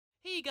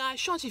Hey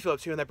guys, Sean C.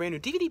 Phillips here on that brand new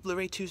DVD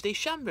Blu-ray Tuesday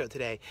shopping video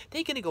today.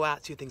 They're going to go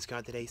out, see what things are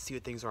on today, see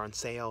what things are on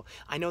sale.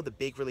 I know the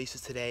big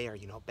releases today are,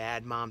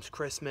 Bad Moms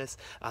Christmas,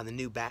 the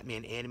new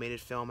Batman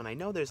animated film, and I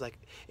know there's like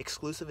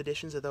exclusive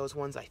editions of those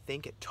ones, I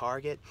think, at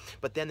Target.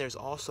 But then there's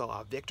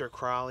also Victor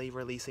Crowley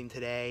releasing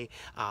today,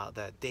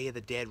 the Day of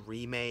the Dead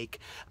remake,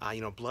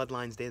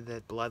 Bloodline's Day of the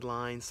Dead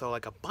Bloodline, so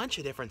like a bunch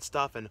of different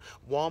stuff, and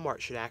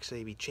Walmart should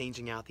actually be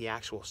changing out the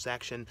actual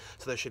section,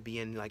 so there should be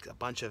in like a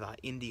bunch of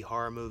indie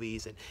horror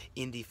movies and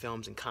indie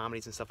films and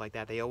comedies and stuff like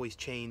that. They always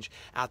change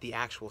out the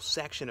actual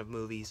section of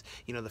movies,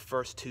 the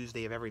first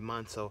Tuesday of every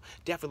month. So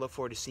definitely look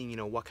forward to seeing,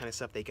 what kind of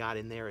stuff they got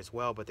in there as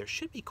well. But there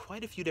should be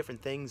quite a few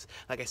different things,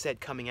 like I said,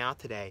 coming out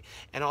today.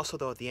 And also,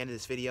 though, at the end of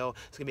this video,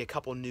 there's going to be a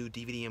couple new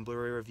DVD and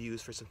Blu-ray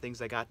reviews for some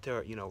things I got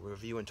to,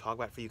 review and talk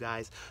about for you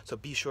guys. So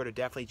be sure to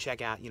definitely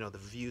check out, the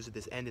reviews at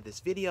this end of this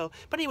video.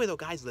 But anyway, though,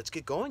 guys, let's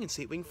get going and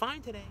see what we can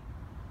find today.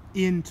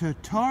 Into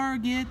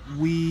Target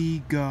we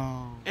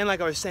go. And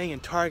like I was saying, in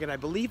Target, I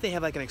believe they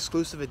have like an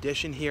exclusive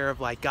edition here of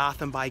like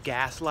Gotham by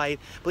Gaslight.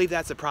 I believe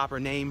that's the proper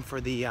name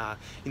for the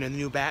the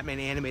new Batman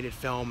animated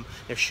film.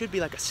 There should be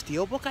like a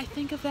Steelbook, I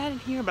think, of that in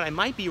here, but I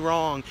might be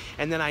wrong.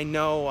 And then I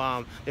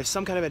know there's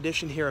some kind of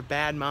edition here of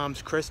Bad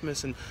Moms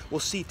Christmas, and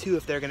we'll see too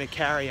if they're going to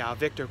carry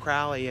Victor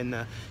Crowley and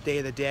the Day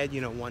of the Dead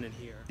one in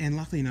here. And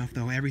luckily enough,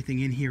 though, everything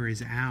in here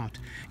is out.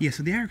 Yeah,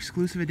 so their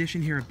exclusive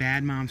edition here of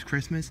Bad Moms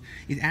Christmas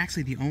is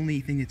actually the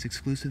only thing that's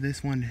exclusive.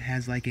 This one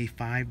has like a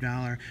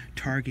 $5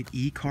 Target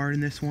e-card in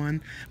this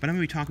one. But I'm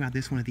going to be talking about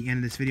this one at the end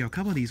of this video. A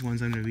couple of these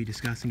ones I'm going to be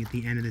discussing at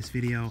the end of this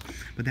video.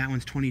 But that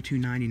one's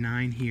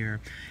 $22.99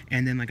 here.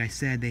 And then, like I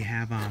said, they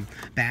have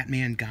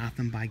Batman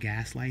Gotham by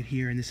Gaslight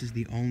here. And this is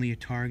the only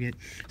Target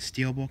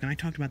Steelbook. And I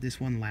talked about this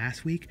one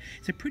last week.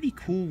 It's a pretty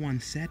cool one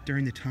set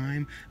during the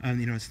time.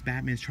 It's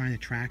Batman's trying to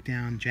track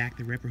down Jack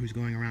the Ripper, who's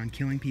going around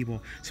killing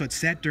people. So it's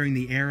set during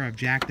the era of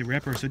Jack the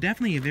Ripper. So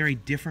definitely a very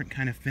different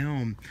kind of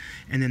film.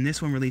 And then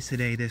this one released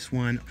today, this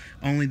one,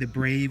 Only the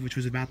Brave, which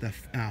was about the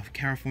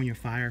California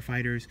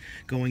firefighters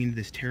going into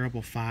this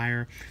terrible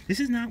fire. This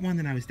is not one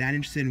that I was that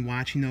interested in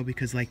watching, though,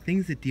 because like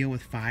things that deal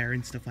with fire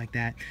and stuff like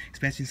that,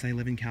 especially since I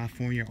live in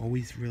California,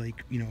 always really,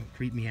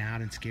 creep me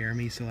out and scare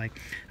me. So like,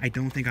 I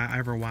don't think I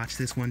ever watched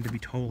this one, to be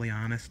totally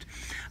honest.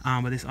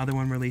 But this other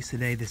one released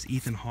today, this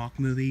Ethan Hawke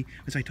movie,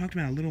 which I talked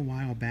about a little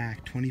while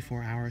back,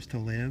 24 Hours to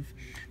Live.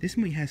 This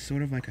movie has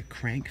sort of like a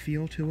Crank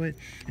feel to it.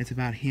 It's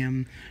about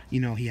him,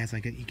 he has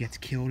like he gets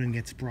killed and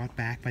gets brought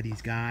back by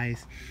these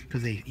guys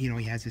because they, he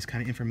has this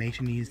kind of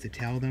information he needs to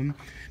tell them.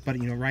 But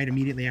right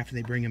immediately after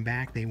they bring him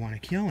back, they want to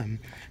kill him.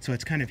 So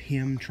it's kind of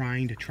him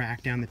trying to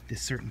track down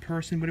this certain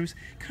person. But it was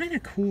kind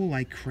of cool,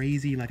 like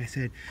crazy, like I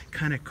said,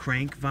 kind of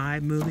Crank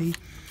vibe movie.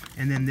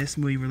 And then this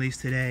movie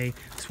released today,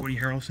 this Woody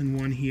Harrelson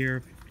one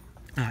here.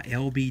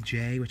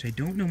 LBJ, which I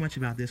don't know much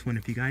about this one.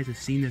 If you guys have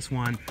seen this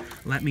one,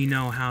 let me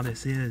know how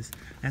this is.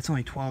 That's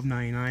only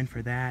 $12.99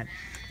 for that.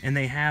 And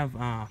they have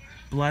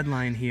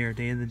Bloodline here,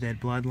 Day of the Dead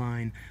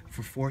Bloodline,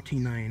 for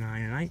 $14.99.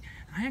 And I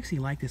actually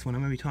like this one.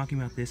 I'm going to be talking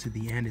about this at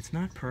the end. It's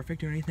not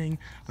perfect or anything,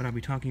 but I'll be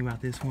talking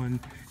about this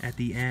one at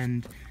the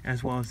end,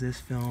 as well as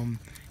this film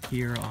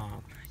here,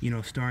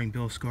 starring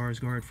Bill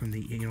Skarsgård from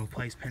the,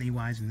 plays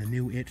Pennywise in the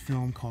new It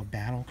film called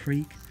Battle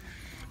Creek.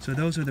 So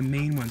those are the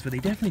main ones, but they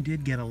definitely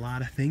did get a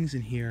lot of things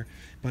in here.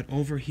 But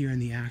over here in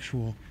the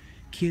actual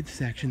kids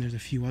section, there's a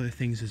few other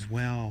things as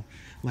well,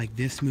 like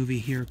this movie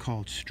here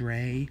called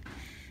Stray,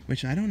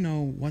 which I don't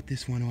know what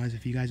this one was.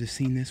 If you guys have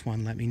seen this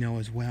one, let me know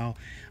as well.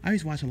 I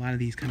always watch a lot of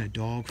these kind of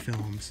dog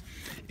films.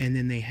 And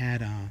then they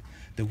had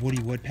the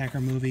Woody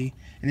Woodpecker movie,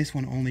 and this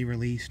one only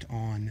released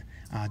on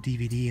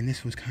DVD, and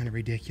this was kind of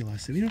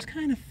ridiculous. It was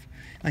kind of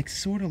like,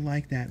 sort of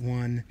like that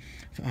one,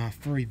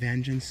 Furry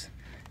Vengeance.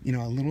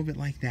 A little bit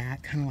like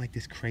that, kind of like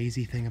this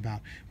crazy thing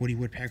about Woody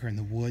Woodpecker in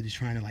the woods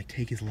trying to like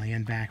take his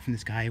land back from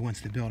this guy who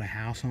wants to build a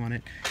house on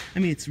it. I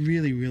mean, it's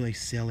really, really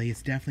silly.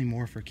 It's definitely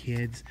more for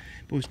kids,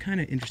 but it was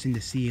kind of interesting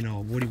to see, a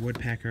Woody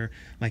Woodpecker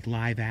like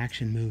live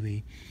action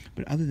movie.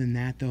 But other than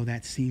that, though,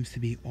 that seems to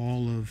be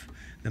all of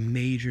the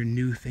major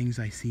new things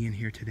I see in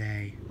here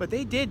today. But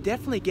they did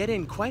definitely get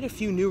in quite a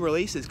few new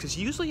releases, because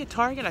usually at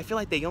Target, I feel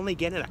like they only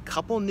get in a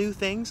couple new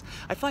things.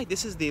 I feel like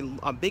this is the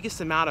biggest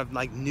amount of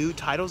like new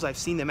titles I've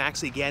seen them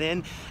actually get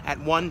in at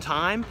one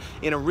time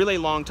in a really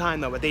long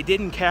time, though. But they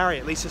didn't carry,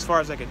 at least as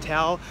far as I could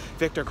tell,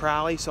 Victor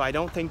Crowley, so I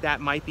don't think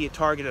that might be at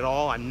Target at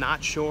all. I'm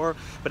not sure,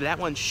 but that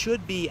one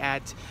should be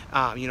at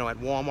at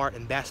Walmart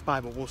and Best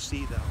Buy, but we'll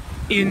see,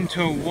 though.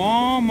 Into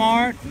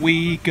Walmart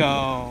we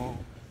go.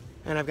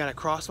 And I've got to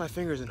cross my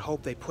fingers and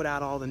hope they put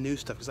out all the new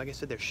stuff, because like I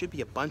said, there should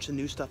be a bunch of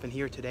new stuff in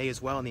here today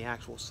as well in the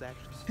actual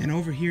sections. And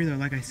over here, though,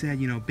 like I said,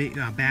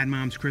 Bad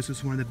Moms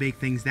Christmas, one of the big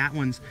things. That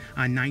one's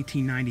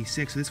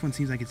 $19.96. So this one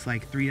seems like it's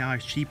like $3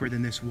 cheaper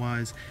than this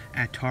was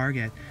at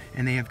Target.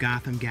 And they have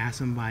Gotham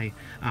by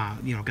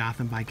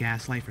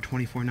Gaslight for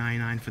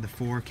 $24.99 for the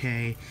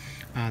 4K.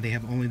 They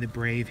have Only the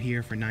Brave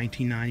here for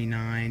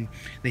 $19.99.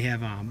 They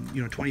have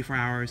 24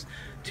 Hours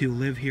to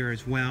Live here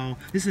as well.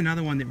 This is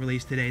another one that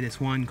released today. This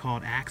one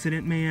called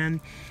Accident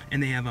Man,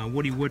 and they have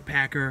Woody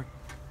Woodpecker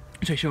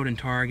which I showed in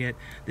Target,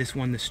 this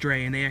one, The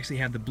Stray, and they actually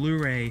have the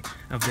Blu-ray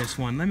of this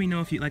one. Let me know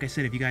if you, like I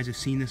said, if you guys have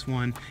seen this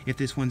one, if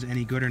this one's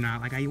any good or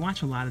not. Like, I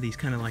watch a lot of these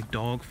kind of like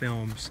dog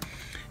films,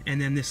 and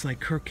then this like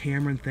Kirk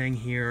Cameron thing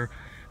here,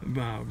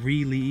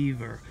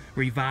 Relieve or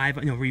Revive,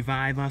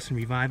 Revive Us and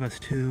Revive Us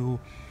 2.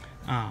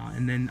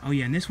 And then, oh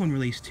yeah, and this one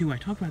released too. I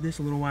talked about this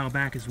a little while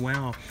back as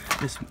well.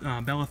 This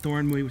Bella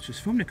Thorne movie, which was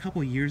filmed a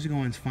couple years ago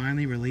and is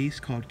finally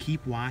released, called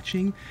Keep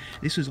Watching.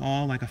 This was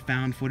all like a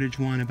found footage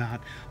one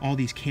about all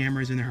these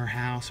cameras in her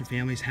house, her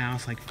family's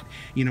house, like,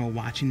 you know,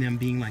 watching them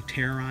being like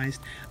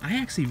terrorized. I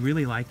actually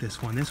really like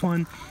this one. This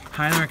one,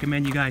 highly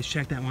recommend you guys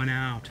check that one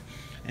out.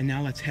 And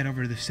now let's head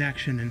over to the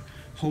section, and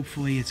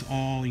hopefully it's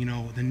all, you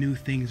know, the new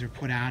things are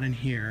put out in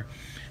here.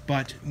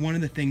 But one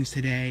of the things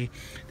today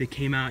that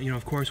came out, you know,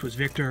 of course, was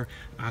Victor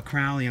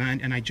Crowley,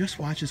 and I just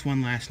watched this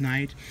one last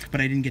night,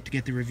 but I didn't get to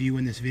get the review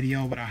in this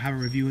video, but I'll have a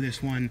review of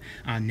this one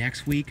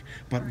next week.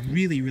 But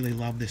really, really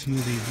love this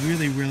movie.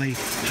 Really, really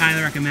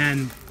highly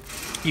recommend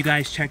you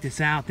guys check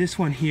this out. This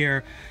one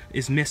here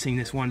is missing,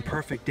 this one,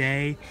 Perfect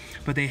Day,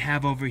 but they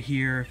have over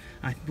here,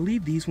 I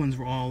believe these ones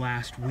were all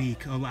last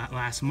week, or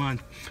last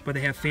month, but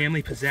they have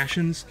Family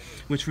Possessions,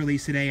 which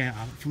released today, a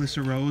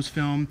Felissa Rose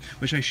film,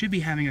 which I should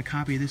be having a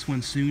copy of this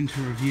one soon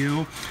to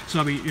review, so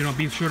I'll be, you know,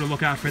 be sure to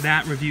look out for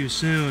that review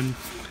soon.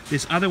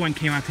 This other one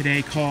came out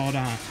today called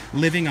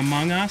Living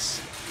Among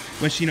Us,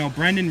 which, you know,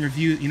 Brendan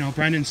reviewed, you know,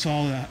 Brendan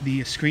saw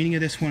the screening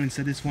of this one and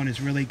said this one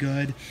is really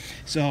good.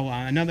 So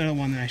another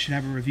one that I should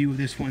have a review of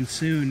this one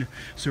soon.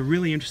 So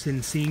really interested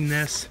in seeing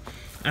this,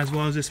 as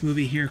well as this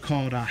movie here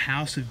called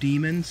House of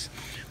Demons,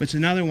 which is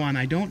another one.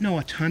 I don't know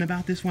a ton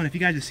about this one. If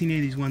you guys have seen any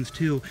of these ones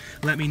too,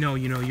 let me know,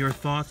 you know, your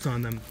thoughts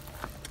on them.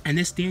 And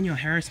this Danielle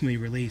Harris movie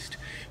released,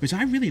 which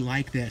I really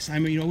like this. I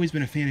mean, you've always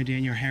been a fan of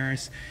Danielle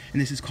Harris,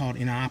 and this is called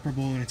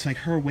Inoperable, and it's like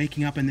her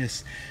waking up in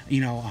this, you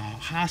know,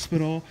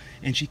 hospital,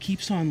 and she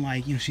keeps on,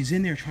 like, you know, she's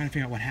in there trying to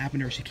figure out what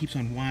happened to her. She keeps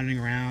on wandering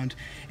around,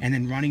 and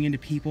then running into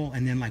people,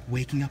 and then, like,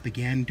 waking up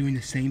again, doing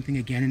the same thing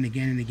again and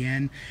again and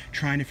again,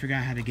 trying to figure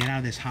out how to get out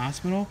of this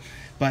hospital.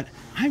 But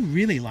I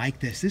really like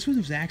this. This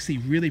was actually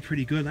really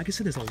pretty good. Like I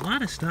said, there's a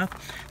lot of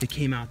stuff that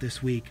came out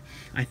this week.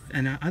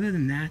 Other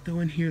than that, though,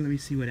 in here, let me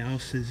see what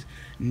else is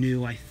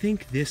new. I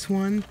think this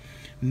one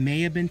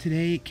may have been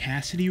today,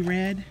 Cassidy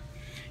Red.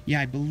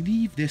 Yeah, I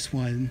believe this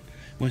one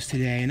was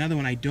today. Another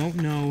one, I don't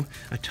know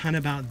a ton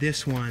about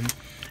this one.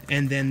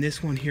 And then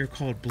this one here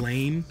called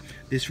Blame.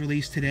 This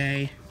released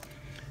today.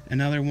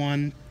 Another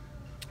one.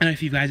 I don't know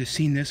if you guys have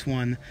seen this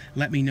one.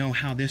 Let me know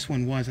how this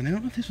one was. And I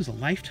don't know if this was a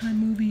Lifetime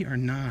movie or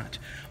not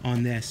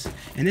on this.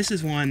 And this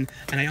is one,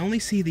 and I only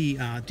see the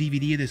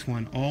DVD of this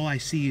one, All I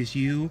See Is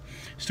You,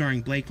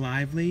 starring Blake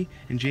Lively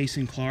and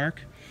Jason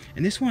Clarke.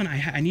 And this one,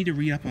 I need to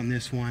read up on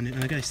this one. And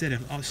like I said,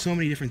 so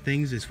many different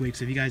things this week.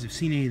 So if you guys have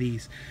seen any of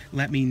these,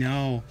 let me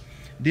know.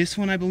 This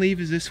one, I believe,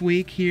 is this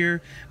week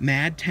here.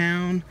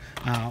 Madtown,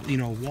 you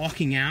know,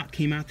 Walking Out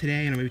came out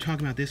today, and I'm going to be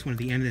talking about this one at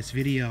the end of this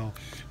video.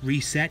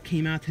 Reset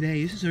came out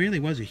today. This really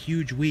was a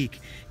huge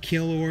week.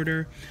 Kill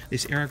Order,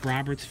 this Eric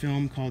Roberts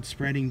film called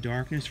Spreading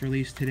Darkness,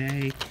 released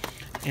today.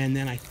 And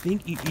then I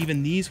think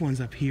even these ones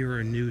up here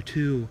are new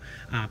too.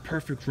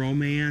 Perfect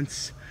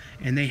Romance,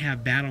 and they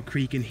have Battle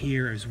Creek in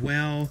here as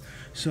well.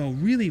 So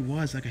really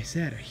was, like I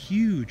said, a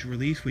huge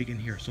release week in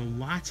here. So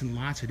lots and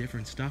lots of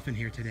different stuff in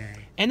here today.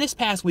 And this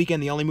past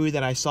weekend, the only movie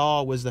that I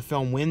saw was the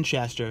film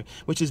Winchester,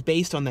 which is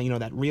based on the, you know,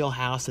 that real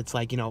house that's,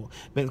 like, you know,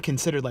 been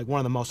considered like one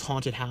of the most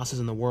haunted houses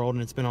in the world,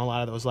 and it's been on a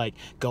lot of those like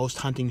ghost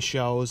hunting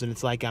shows, and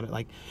it's like got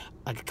like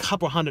a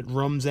couple hundred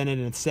rooms in it,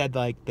 and it said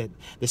like that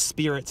the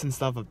spirits and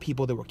stuff of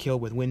people that were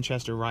killed with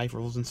Winchester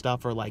rifles and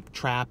stuff are like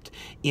trapped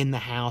in the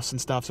house and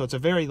stuff. So it's a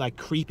very like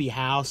creepy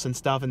house and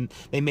stuff, and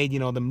they made, you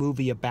know, the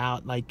movie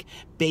about, like,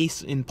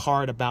 based in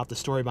part about the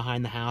story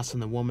behind the house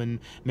and the woman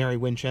Mary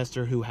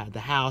Winchester who had the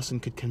house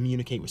and could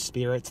communicate with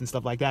spirits and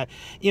stuff like that.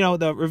 You know,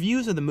 the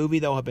reviews of the movie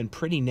though have been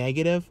pretty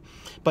negative,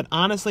 but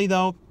honestly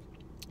though,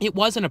 it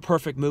wasn't a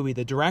perfect movie.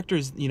 The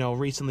directors, you know,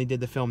 recently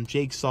did the film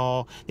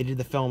Jigsaw. They did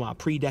the film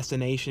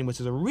Predestination, which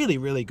is a really,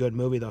 really good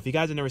movie, though. If you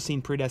guys have never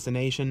seen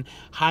Predestination,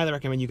 highly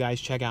recommend you guys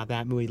check out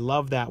that movie.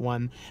 Love that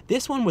one.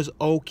 This one was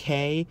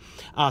okay.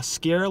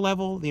 Scare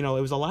level, you know,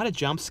 it was a lot of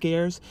jump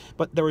scares,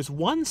 but there was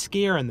one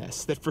scare in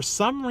this that for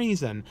some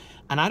reason,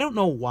 and I don't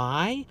know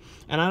why,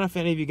 and I don't know if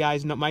any of you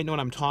guys might know what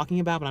I'm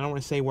talking about, but I don't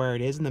want to say where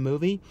it is in the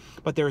movie,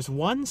 but there's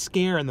one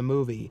scare in the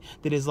movie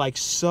that is like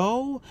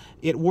so,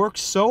 it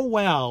works so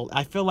well.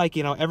 I feel like,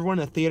 you know, everyone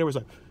in the theater was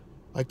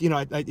like, you know,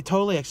 it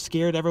totally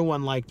scared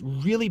everyone like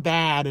really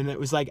bad, and it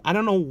was like, I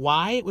don't know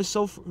why it was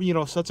so, you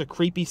know, such a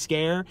creepy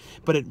scare,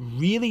 but it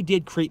really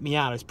did creep me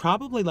out. It's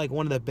probably like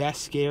one of the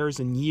best scares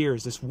in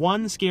years. This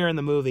one scare in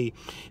the movie,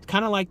 it's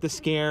kind of like the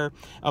scare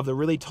of the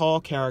really tall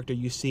character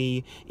you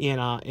see in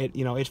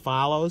It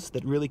Follows,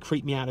 that really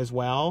creeped me out as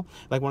well.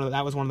 Like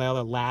that was one of the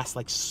other last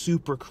like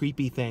super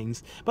creepy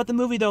things. But the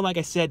movie though, like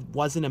I said,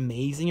 wasn't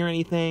amazing or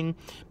anything,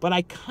 but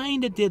I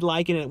kind of did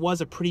like it. It was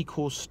a pretty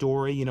cool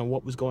story, you know,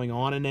 what was going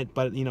on in it. But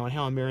but, you know, and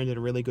Helen Mirren did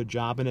a really good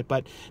job in it,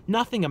 but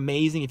nothing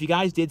amazing. If you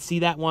guys did see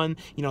that one,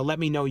 you know, let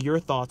me know your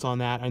thoughts on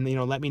that, and, you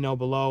know, let me know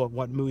below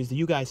what movies that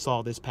you guys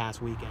saw this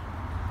past weekend.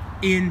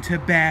 Into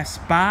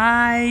Best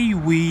Buy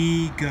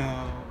we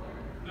go.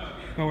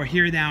 Well, we're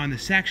here now in the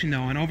section,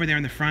 though, and over there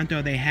in the front,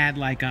 though, they had,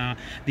 like,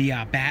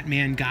 the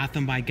Batman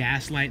Gotham by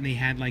Gaslight, and they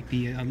had, like, the,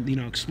 you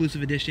know,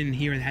 exclusive edition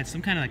here. It had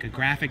some kind of, like, a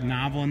graphic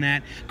novel in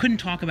that. Couldn't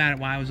talk about it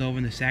while I was over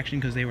in the section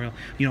because they were,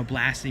 you know,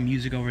 blasting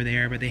music over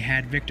there, but they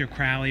had Victor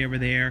Crowley over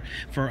there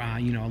for,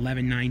 you know,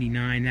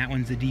 $11.99. That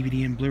one's the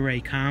DVD and Blu-ray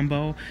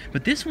combo.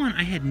 But this one,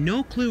 I had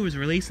no clue was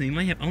releasing.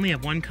 They only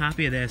have one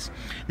copy of this.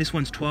 This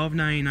one's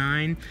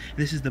 $12.99.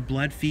 This is the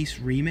Blood Feast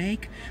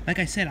remake. Like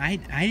I said, I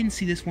didn't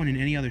see this one in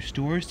any other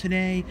stores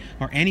today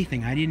or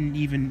anything. I didn't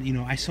even, you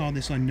know, I saw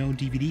this on no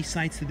DVD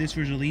sites that this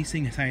was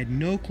releasing, so I had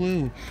no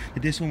clue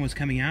that this one was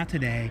coming out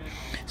today.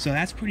 So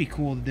that's pretty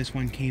cool that this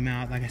one came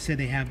out. Like I said,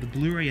 they have the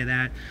Blu-ray of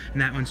that,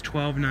 and that one's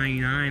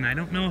 $12.99. I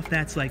don't know if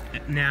that's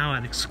like now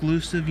an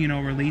exclusive, you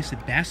know, release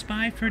at Best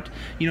Buy for,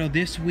 you know,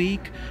 this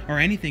week or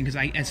anything,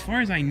 because as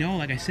far as I know,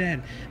 like I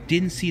said,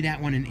 didn't see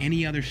that one in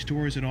any other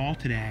stores at all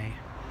today.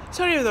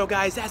 So anyway, though,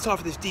 guys, that's all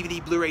for this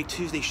DVD Blu-ray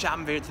Tuesday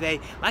shopping video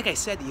today. Like I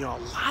said, you know,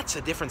 lots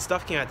of different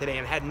stuff came out today,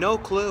 and I had no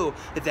clue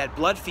that that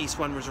Blood Feast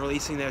one was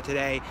releasing there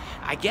today.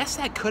 I guess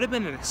that could have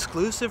been an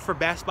exclusive for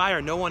Best Buy,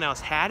 or no one else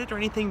had it or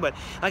anything, but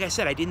like I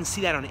said, I didn't see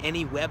that on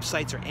any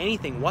websites or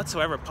anything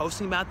whatsoever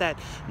posting about that,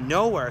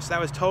 nowhere. So I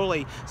was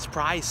totally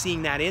surprised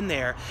seeing that in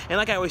there. And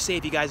like I always say,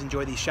 if you guys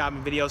enjoy these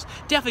shopping videos,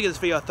 definitely give this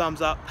video a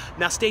thumbs up.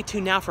 Now stay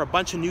tuned now for a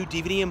bunch of new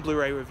DVD and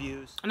Blu-ray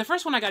reviews. And the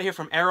first one I got here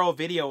from Arrow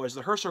Video is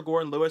the Herschel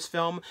Gordon Lewis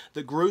film,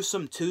 The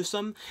Gruesome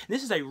Twosome.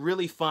 This is a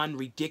really fun,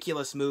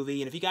 ridiculous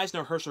movie, and if you guys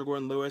know Herschel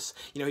Gordon Lewis,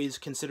 you know, he's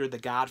considered the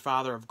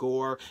godfather of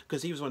gore,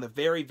 because he was one of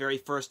the very, very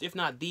first, if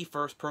not the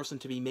first person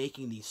to be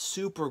making these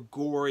super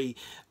gory,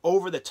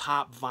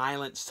 over-the-top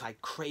violence, like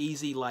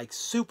crazy, like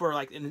super,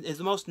 like, is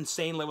the most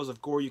insane levels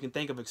of gore you can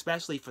think of,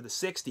 especially for the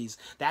 60s.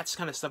 That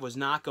kind of stuff was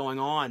not going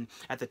on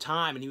at the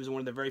time, and he was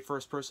one of the very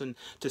first person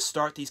to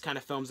start these kind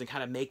of films and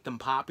kind of make them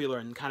popular,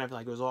 and kind of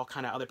like it was all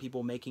kind of other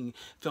people making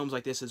films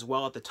like this as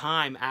well at the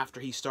time after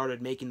he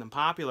started making them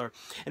popular.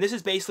 And this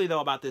is basically,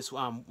 though, about this,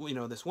 you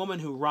know, this woman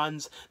who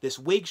runs this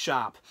wig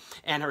shop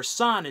and her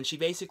son, and she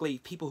basically,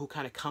 people who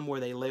kind of come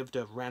where they live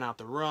to rent out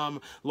the room,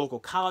 local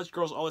college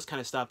girls, all this kind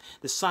of stuff.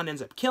 The son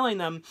ends up killing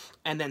them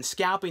and then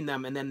scalping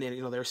them, and then they,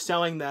 you know, they're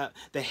selling the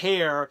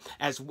hair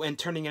and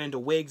turning it into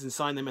wigs and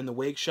selling them in the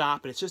wig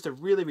shop. And it's just a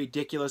really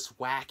ridiculous,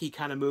 wacky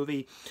kind of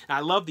movie. And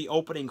I love the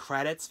opening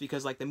credits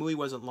because, like, the movie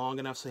wasn't long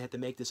enough, so they had to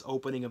make this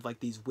opening of,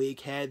 like, these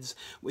wig heads,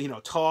 you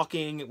know,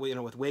 talking, you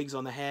know, with wigs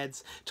on the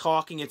heads,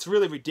 talking. It's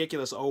really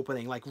ridiculous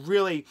opening, like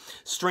really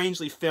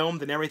strangely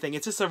filmed and everything.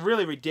 It's just a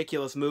really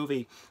ridiculous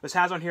movie. This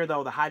has on here,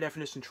 though, the high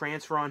definition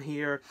transfer on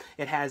here.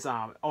 It has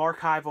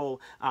archival,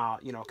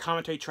 you know,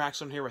 commentary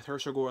tracks on here with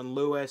Herschel Gordon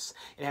Lewis.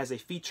 It has a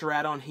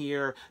featurette on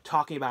here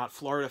talking about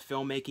Florida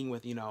filmmaking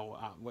with, you know,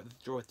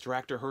 with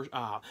director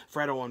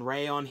Fred Owen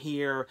Ray on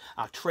here.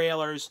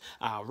 Trailers,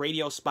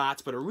 radio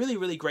spots, but a really,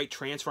 really great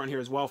transfer on here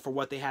as well for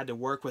what they had to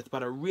work with.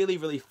 But a really,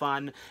 really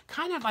fun,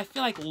 kind of, I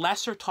feel like,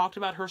 lesser talked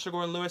about Herschel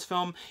Gordon Lewis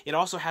film. It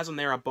also has on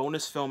there a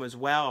bonus film as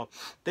well.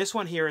 This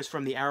one here is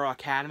from the Arrow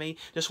Academy.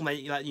 Just to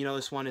let you know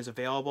this one is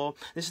available.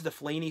 This is the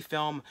Fellini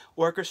film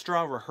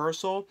Orchestra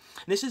Rehearsal.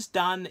 And this is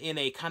done in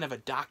a kind of a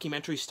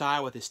documentary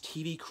style with this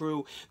TV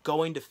crew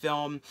going to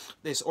film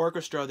this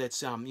orchestra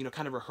that's, you know,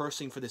 kind of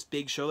rehearsing for this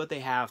big show that they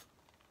have.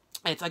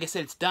 And it's, like I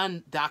said, it's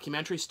done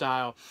documentary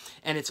style,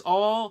 and it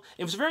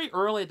was very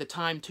early at the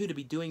time, too, to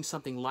be doing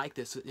something like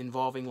this,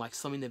 involving, like,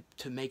 something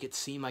to make it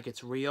seem like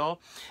it's real.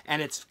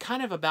 And it's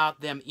kind of about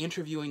them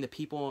interviewing the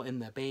people in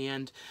the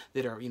band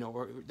that are, you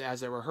know, as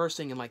they're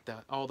rehearsing, and, like,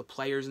 all the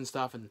players and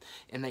stuff, and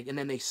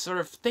then they sort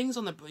of, things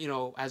on the, you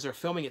know, as they're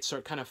filming it,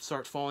 kind of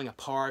start falling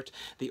apart.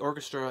 The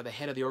orchestra, the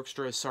head of the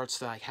orchestra starts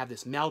to, like, have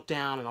this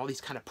meltdown, and all these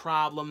kind of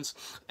problems,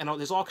 and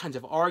there's all kinds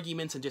of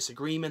arguments and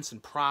disagreements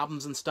and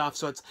problems and stuff.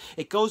 So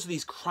it goes to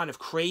these kind of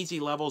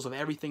crazy levels of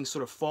everything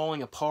sort of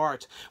falling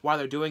apart while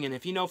they're doing it. And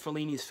if you know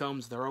Fellini's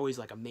films, they're always,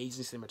 like,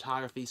 amazing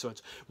cinematography, so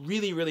it's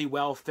really, really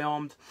well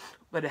filmed.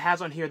 But it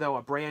has on here, though,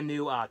 a brand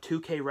new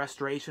 2K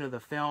restoration of the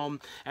film,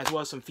 as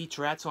well as some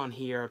featurettes on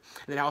here.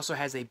 And it also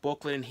has a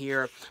booklet in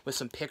here with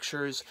some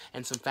pictures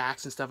and some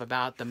facts and stuff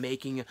about the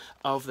making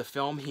of the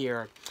film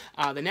here.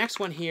 The next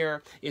one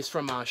here is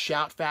from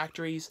Shout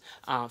Factory's,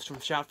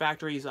 Shout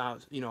Factory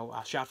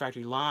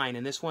line,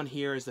 and this one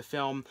here is the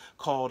film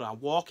called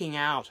Walking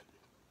Out.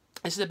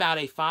 This is about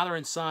a father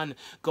and son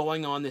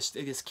going on this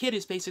kid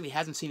who basically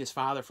hasn't seen his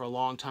father for a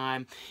long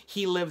time.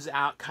 He lives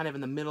out kind of in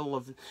the middle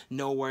of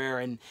nowhere,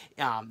 and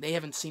they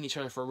haven't seen each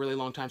other for a really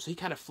long time. So he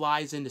kind of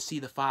flies in to see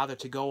the father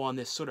to go on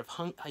this sort of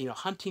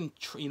hunting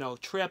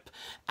trip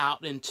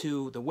out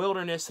into the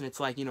wilderness, and it's,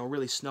 like, you know,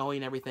 really snowy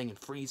and everything and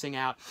freezing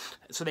out.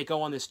 So they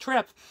go on this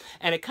trip,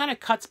 and it kind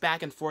of cuts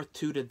back and forth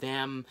to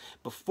them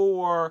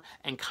before,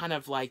 and kind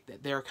of like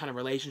their kind of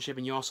relationship.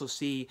 And you also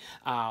see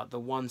the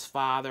one's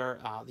father,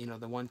 you know,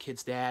 the one kid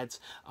kid's dad's,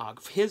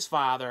 his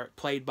father,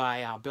 played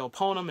by Bill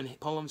Pullman, and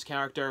Pullman's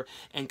character,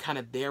 and kind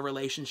of their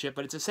relationship.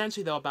 But it's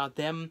essentially though about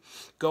them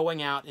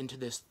going out into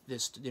this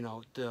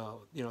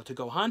to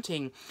go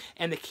hunting,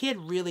 and the kid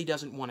really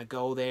doesn't want to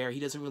go there. He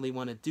doesn't really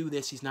want to do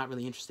this. He's not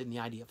really interested in the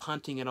idea of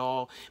hunting at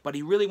all, but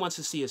he really wants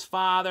to see his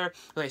father.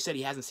 Like I said,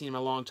 he hasn't seen him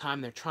in a long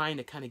time. They're trying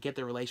to kind of get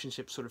their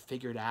relationship sort of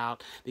figured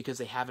out because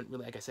they haven't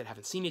really, like I said,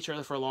 haven't seen each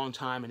other for a long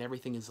time, and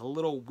everything is a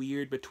little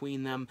weird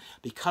between them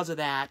because of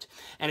that.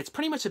 And it's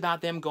pretty much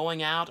about them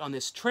going out on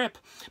this trip,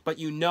 but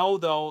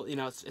though,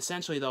 it's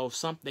essentially though,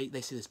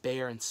 they see this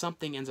bear, and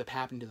something ends up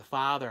happening to the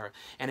father,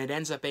 and it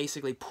ends up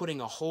basically putting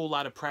a whole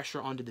lot of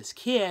pressure onto this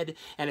kid,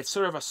 and it's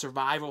sort of a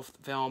survival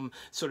film,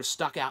 sort of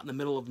stuck out in the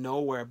middle of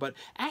nowhere, but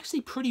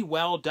actually pretty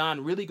well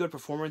done. Really good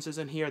performances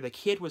in here. The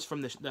kid was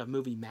from the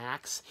movie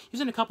Max. He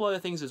was in a couple other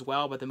things as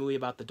well, but the movie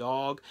about the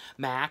dog,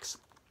 Max.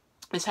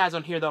 This has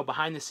on here, though,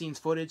 behind-the-scenes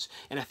footage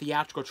and a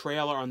theatrical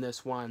trailer on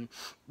this one.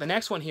 The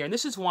next one here, and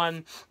this is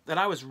one that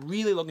I was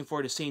really looking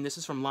forward to seeing. This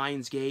is from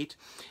Lionsgate.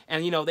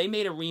 And, they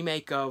made a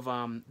remake of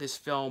this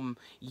film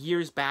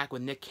years back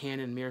with Nick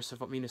Cannon and Mina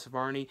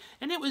Savarni.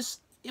 And it was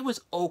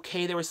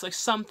okay. There was like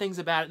some things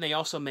about it, and they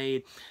also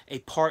made a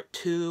part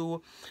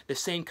 2. The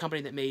same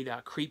company that made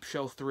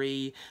Creepshow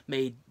 3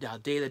 made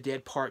Day of the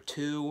Dead Part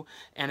 2.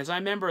 And as I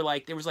remember,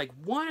 like there was like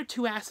 1 or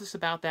 2 aspects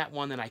about that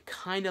one that I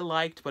kind of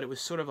liked, but it was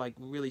sort of like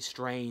really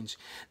strange.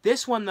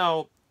 This one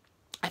though,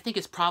 I think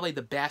it's probably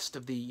the best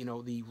of the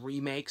the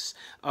remakes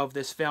of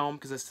this film,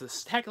 because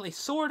it's technically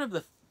sort of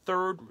the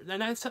third,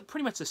 and it's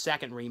pretty much the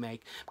second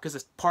remake, because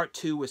this part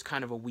 2 was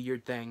kind of a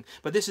weird thing.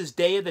 But this is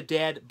Day of the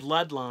Dead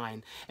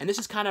Bloodline, and this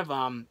is kind of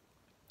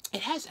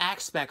it has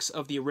aspects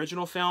of the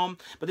original film,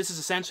 but this is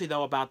essentially,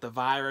 though, about the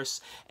virus,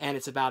 and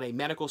it's about a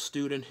medical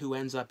student who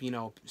ends up,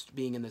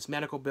 being in this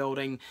medical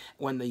building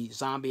when the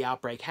zombie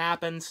outbreak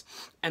happens.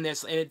 And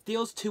it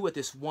deals, too, with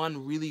this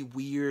one really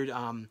weird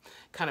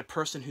kind of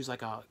person who's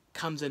like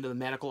comes into the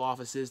medical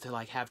offices to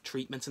like have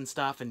treatments and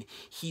stuff, and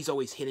he's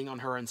always hitting on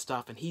her and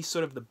stuff, and he's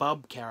sort of the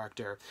bub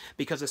character,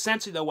 because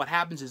essentially though what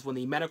happens is when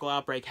the medical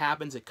outbreak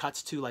happens, it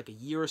cuts to like a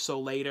year or so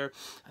later.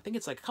 I think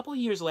it's like a couple of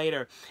years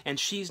later, and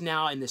she's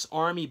now in this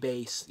army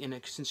base,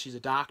 since she's a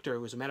doctor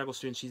who was a medical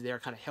student, she's there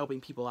kind of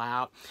helping people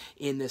out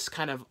in this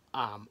kind of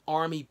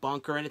army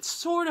bunker, and it's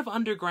sort of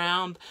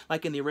underground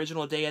like in the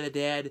original Day of the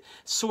Dead,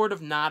 sort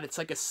of not. It's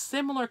like a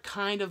similar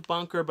kind of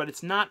bunker, but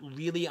it's not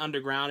really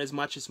underground as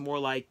much. It's more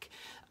like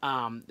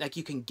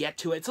you can get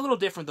to it. It's a little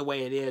different the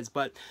way it is,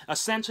 but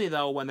essentially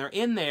though, when they're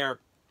in there,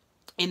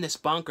 in this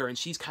bunker, and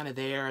she's kind of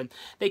there, and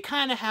they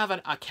kind of have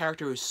a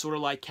character who's sort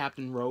of like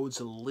Captain Rhodes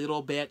a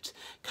little bit,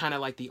 kind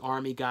of like the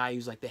army guy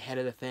who's like the head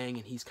of the thing,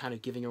 and he's kind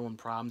of giving everyone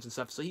problems and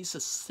stuff. So he's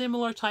a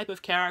similar type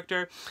of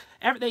character.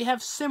 They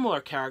have similar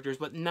characters,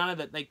 but none of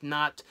that, like,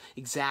 not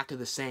exactly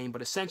the same.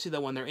 But essentially, though,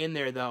 when they're in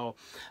there, though,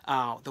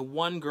 the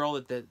one girl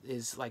that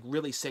is like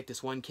really sick,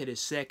 this one kid is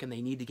sick, and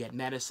they need to get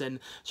medicine.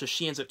 So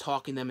she ends up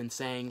talking to them and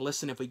saying,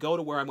 "Listen, if we go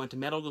to where I went to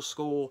medical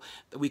school,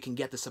 we can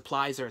get the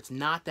supplies there. It's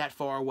not that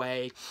far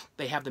away.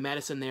 They have the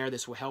medicine there.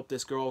 This will help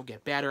this girl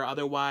get better.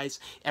 Otherwise,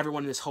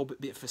 everyone in this whole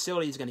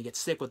facility is going to get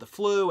sick with the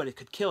flu, and it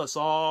could kill us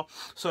all."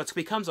 So it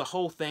becomes a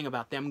whole thing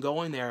about them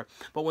going there.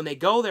 But when they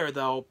go there,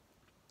 though,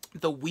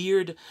 the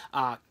weird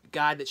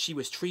guy that she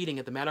was treating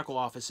at the medical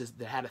offices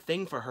that had a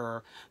thing for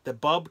her, the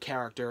bub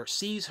character,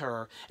 sees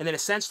her, and then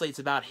essentially it's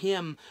about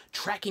him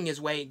trekking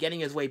his way, getting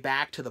his way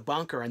back to the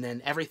bunker, and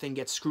then everything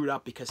gets screwed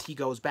up because he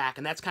goes back,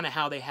 and that's kind of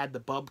how they had the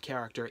bub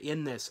character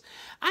in this.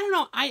 I don't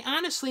know, I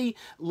honestly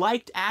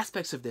liked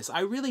aspects of this.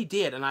 I really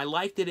did, and I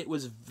liked it.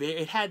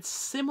 It had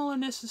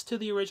similarnesses to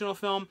the original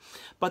film,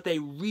 but they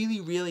really,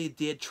 really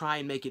did try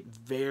and make it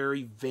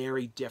very,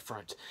 very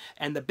different.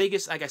 And the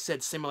biggest, like I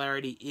said,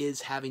 similarity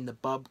is having the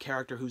bub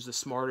character who's the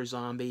smarter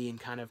zombie and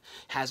kind of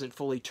hasn't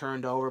fully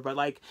turned over. But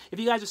like, if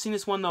you guys have seen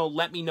this one though,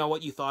 let me know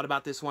what you thought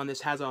about this one. This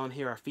has on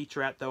here a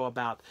featurette though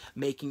about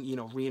making,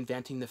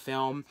 reinventing the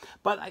film.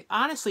 But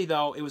honestly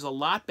though, it was a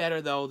lot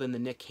better though than the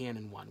Nick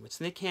Cannon one. Which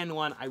the Nick Cannon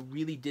one, I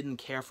really didn't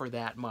care for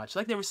that much.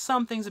 Like, there were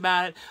some things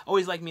about it.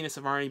 Always liked Mina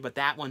Savarni, but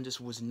that one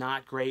just was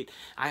not great.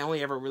 I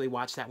only ever really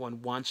watched that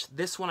one once.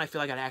 This one I feel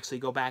like I'd actually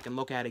go back and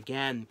look at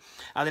again.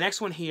 The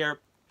next one here,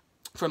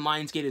 from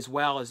Lionsgate as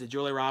well, is the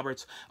Julia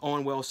Roberts,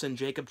 Owen Wilson,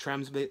 Jacob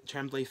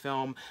Tremblay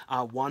film,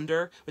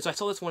 Wonder, which I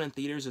saw this one in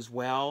theaters as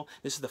well.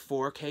 This is the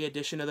 4K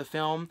edition of the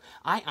film.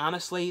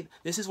 Honestly,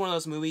 this is one of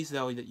those movies,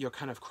 though, that you'll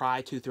kind of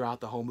cry to throughout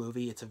the whole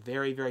movie. It's a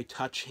very, very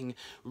touching,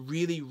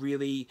 really,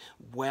 really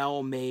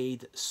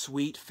well-made,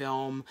 sweet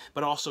film,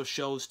 but also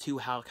shows, too,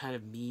 how kind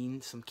of mean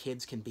some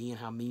kids can be and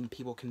how mean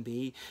people can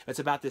be. It's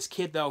about this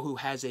kid, though, who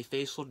has a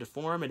facial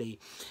deformity,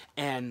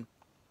 and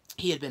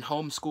he had been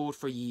homeschooled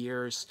for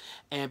years,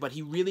 but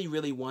he really,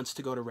 really wants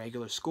to go to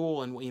regular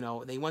school, and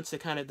they wants to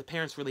kind of, the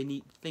parents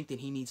really think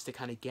that he needs to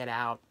kind of get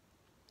out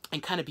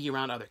and kind of be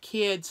around other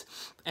kids,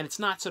 and it's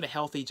not sort of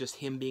healthy just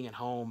him being at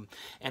home,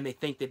 and they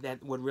think that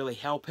that would really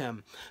help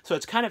him. So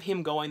it's kind of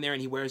him going there,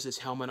 and he wears this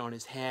helmet on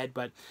his head,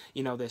 but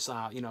you know, this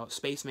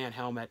spaceman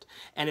helmet,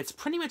 and it's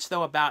pretty much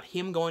though about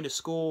him going to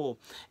school,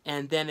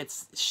 and then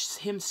it's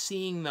him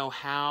seeing though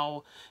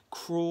how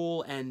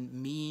cruel and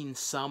mean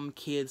some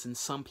kids and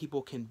some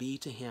people can be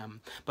to him.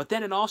 But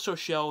then it also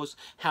shows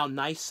how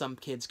nice some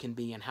kids can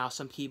be and how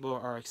some people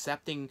are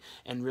accepting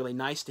and really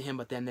nice to him.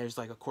 But then there's,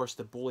 like, of course,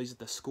 the bullies at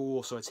the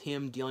school. So it's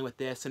him dealing with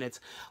this, and it's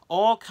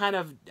all kind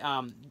of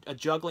a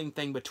juggling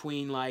thing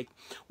between, like,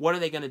 what are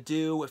they going to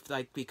do if,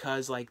 like,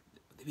 because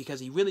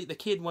the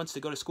kid wants to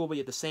go to school, but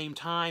at the same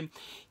time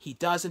he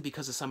doesn't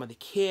because of some of the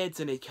kids,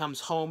 and he comes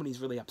home and he's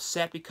really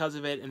upset because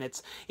of it. And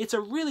it's a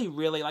really,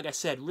 really, like I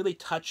said, really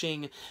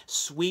touching,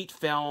 sweet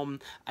film.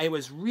 It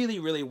was really,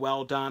 really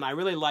well done. I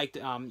really liked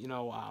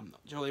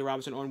Julia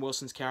Roberts and Owen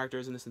Wilson's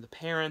characters and the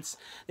parents.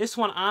 This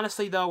one,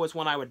 honestly though, was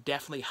one I would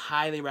definitely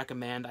highly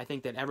recommend. I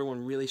think that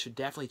everyone really should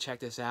definitely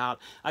check this out.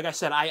 Like I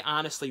said, I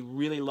honestly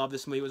really love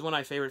this movie. It was one of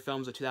my favorite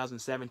films of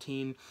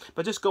 2017,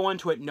 but just go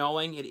into it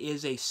knowing it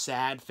is a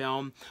sad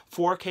film.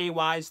 4K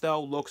wise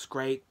though, looks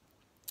great.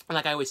 And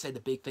like I always say, the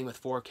big thing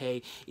with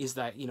 4K is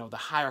that, you know, the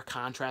higher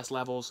contrast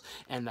levels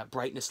and the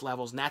brightness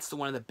levels. And that's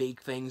one of the big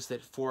things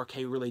that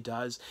 4K really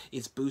does,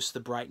 is boost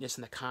the brightness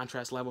and the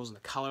contrast levels and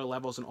the color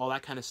levels and all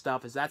that kind of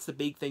stuff. That's the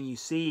big thing you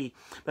see.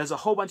 There's a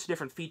whole bunch of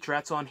different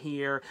featurettes on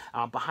here,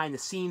 behind the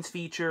scenes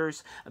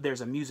features.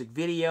 There's a music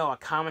video, a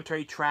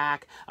commentary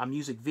track, a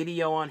music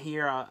video on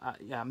here,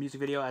 music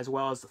video, as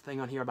well as the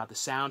thing on here about the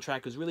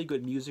soundtrack. There's really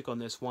good music on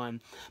this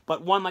one.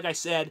 But one, like I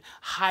said,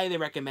 highly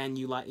recommend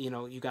you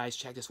guys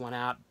check this one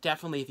out.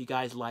 Definitely, if you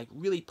guys like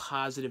really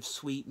positive,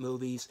 sweet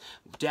movies,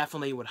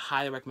 definitely would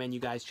highly recommend you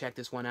guys check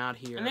this one out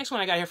here. The next one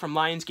I got here from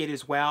Lionsgate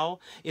as well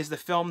is the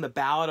film The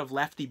Ballad of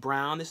Lefty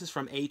Brown. This is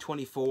from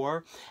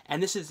A24,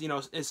 and this is,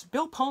 it's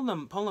Bill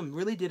Pullman. Pullman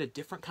really did a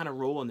different kind of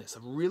role in this, a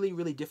really,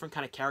 really different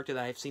kind of character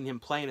that I've seen him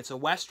play, and it's a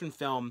Western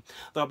film,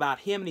 though, about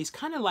him, and he's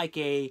kind of like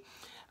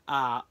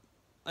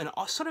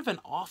sort of an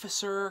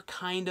officer,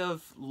 kind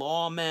of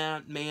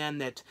lawman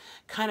that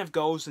kind of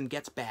goes and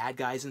gets bad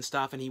guys and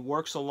stuff, and he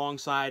works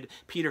alongside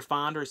Peter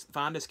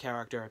Fonda's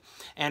character.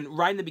 And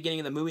right in the beginning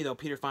of the movie, though,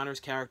 Peter Fonda's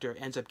character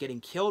ends up getting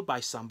killed by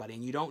somebody,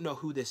 and you don't know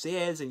who this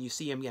is, and you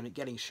see him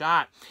getting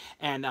shot.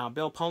 And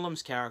Bill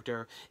Pullman's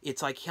character,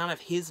 it's like kind of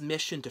his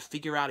mission to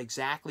figure out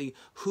exactly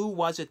who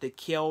was it that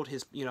killed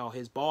his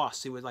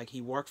boss.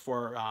 He worked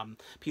for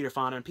Peter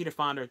Fonda, and Peter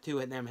Fonda, too,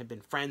 and them had been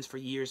friends for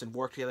years and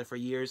worked together for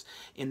years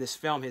in this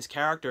film. His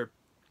character,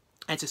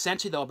 it's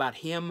essentially though about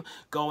him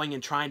going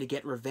and trying to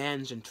get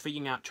revenge and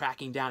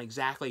tracking down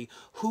exactly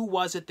who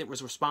was it that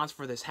was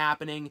responsible for this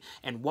happening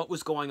and what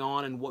was going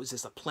on, and what was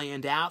this, a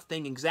planned out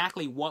thing,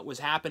 exactly what was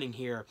happening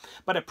here.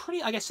 But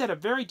like I said,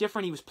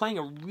 he was playing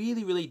a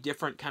really, really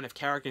different kind of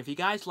character. If you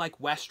guys like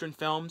Western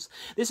films,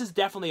 this is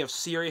definitely a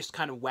serious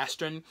kind of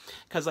Western,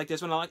 because like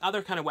there's been like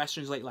other kind of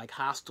Westerns like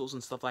Hostels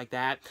and stuff like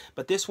that,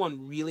 but this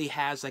one really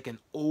has like an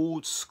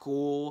old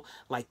school,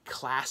 like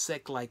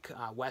classic, like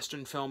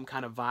Western film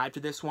kind of vibe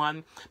to this one.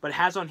 But it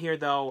has on here,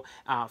 though,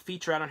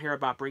 featurette on here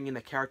about bringing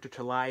the character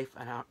to life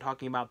and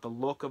talking about the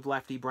look of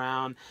Lefty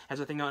Brown. Has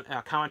a thing on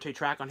a commentary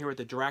track on here with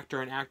the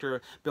director and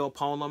actor Bill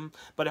Pullman.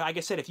 But like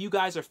I said, if you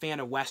guys are a fan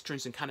of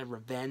Westerns and kind of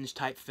revenge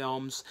type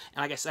films,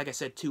 and like I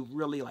said, too,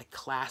 really like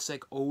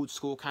classic, old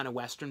school kind of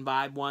Western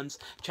vibe ones,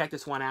 check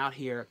this one out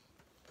here.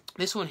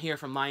 This one here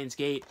from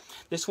Lionsgate,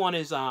 this one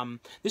is,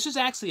 this is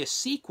actually a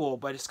sequel,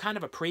 but it's kind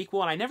of a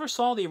prequel, and I never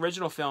saw the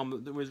original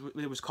film.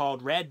 It was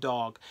called Red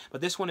Dog,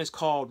 but this one is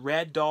called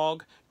Red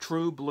Dog,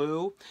 True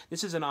Blue.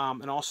 This is an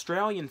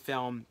Australian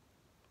film.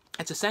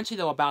 It's essentially,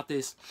 though, about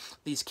these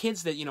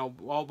kids that,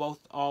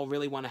 all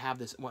really want to have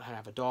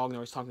a dog, and they're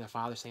always talking to their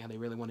father saying how they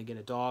really want to get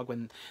a dog,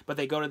 but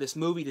they go to this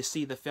movie to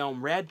see the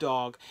film Red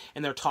Dog,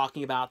 and they're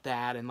talking about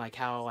that, and like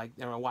how like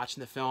they were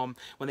watching the film.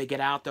 When they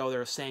get out, though,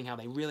 they're saying how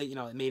they really,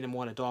 it made them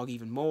want a dog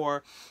even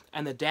more.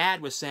 And the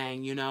dad was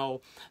saying,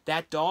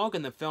 that dog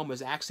in the film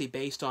was actually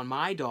based on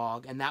my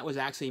dog, and that was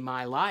actually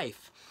my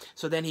life.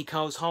 So then he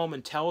goes home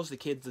and tells the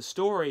kids the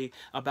story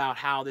about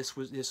how this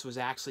was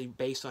actually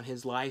based on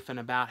his life, and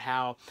about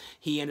how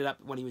he ended up,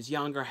 when he was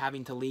younger,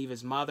 having to leave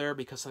his mother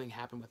because something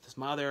happened with his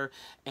mother,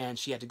 and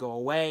she had to go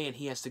away, and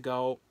he has to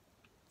go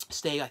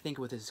stay, I think,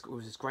 with his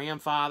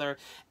grandfather,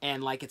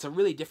 and like it's a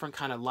really different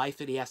kind of life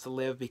that he has to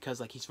live, because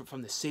like he's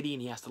from the city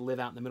and he has to live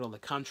out in the middle of the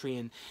country,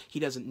 and he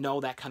doesn't know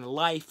that kind of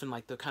life and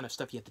like the kind of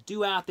stuff you have to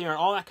do out there and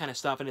all that kind of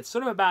stuff. And it's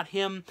sort of about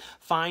him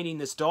finding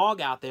this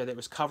dog out there that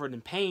was covered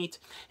in paint,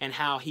 and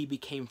how he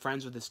became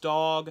friends with this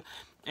dog,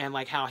 and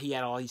like how he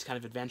had all these kind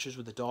of adventures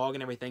with the dog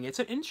and everything. It's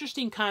an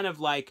interesting kind of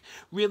like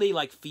really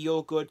like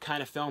feel-good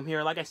kind of film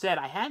here. Like I said,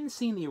 I hadn't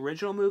seen the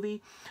original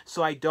movie,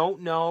 so I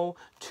don't know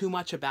too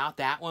much about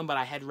that one, but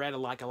I had read a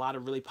lot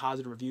of really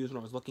positive reviews when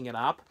I was looking it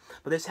up.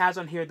 But this has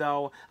on here,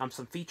 though,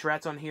 some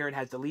featurettes on here. It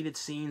has deleted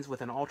scenes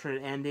with an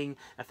alternate ending,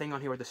 a thing on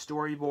here with the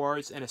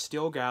storyboards, and a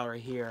still gallery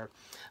here.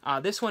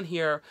 This one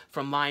here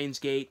from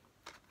Lionsgate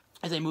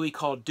is a movie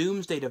called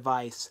Doomsday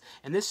Device,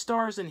 and this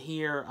stars in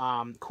here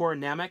Cora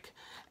Nemec,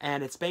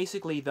 and it's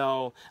basically,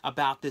 though,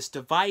 about this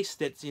device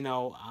that's,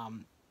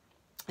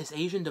 this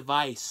Asian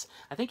device.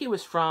 I think it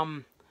was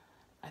from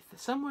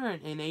somewhere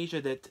in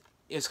Asia, that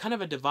is kind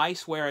of a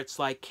device where it's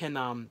like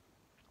can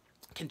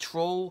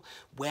control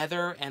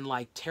weather and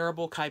like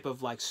terrible type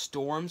of like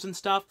storms and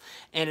stuff,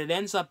 and it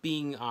ends up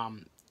being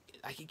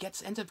like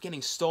ends up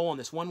getting stolen.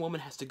 This one woman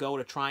has to go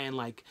to try and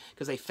like,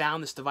 because they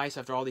found this device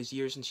after all these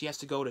years, and she has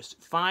to go to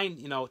find,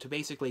 to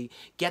basically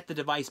get the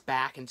device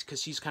back, and because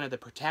she's kind of the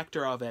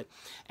protector of it.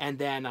 And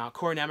then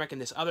Cora Nemec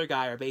and this other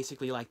guy are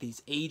basically like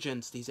these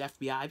agents, these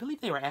FBI, I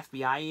believe they were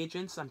FBI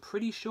agents, I'm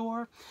pretty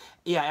sure.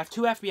 Yeah,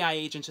 two FBI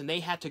agents, and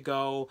they had to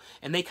go,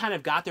 and they kind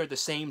of got there at the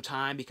same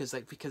time because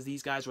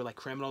these guys were like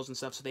criminals and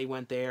stuff, so they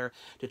went there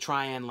to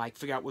try and like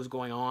figure out what was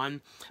going on.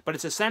 But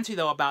it's essentially,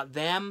 though, about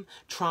them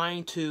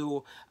trying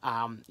to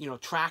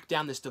track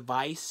down this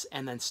device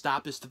and then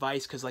stop this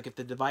device, because like if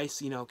the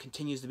device,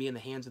 continues to be in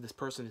the hands of this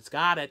person that's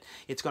got it,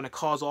 it's going to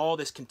cause all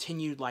this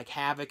continued like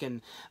havoc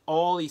and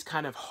all these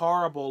kind of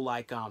horrible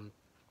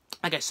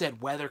like I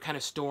said, weather kind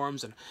of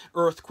storms and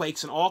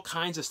earthquakes and all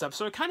kinds of stuff.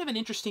 So kind of an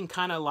interesting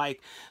kind of like,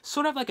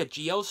 sort of like a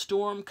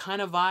geostorm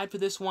kind of vibe for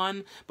this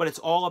one, but it's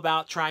all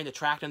about trying to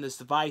track down this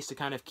device to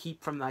kind of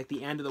keep from like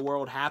the end of the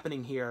world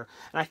happening here.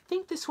 And I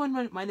think this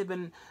one might have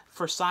been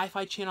for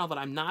Sci-Fi Channel, but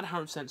I'm not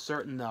 100%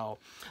 certain though.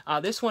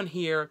 This one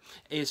here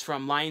is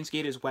from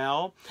Lionsgate as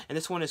well, and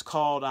this one is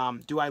called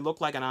Do I Look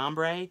Like an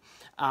Hombre?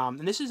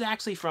 And this is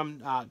actually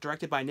from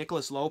directed by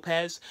Nicholas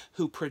Lopez,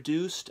 who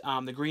produced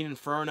The Green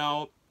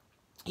Inferno.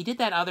 He did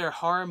that other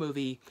horror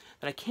movie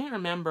that I can't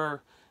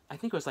remember. I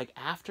think it was like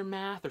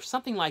Aftermath or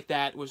something like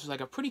that, which was like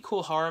a pretty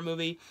cool horror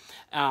movie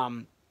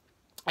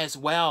as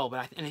well.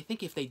 But I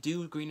think if they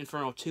do Green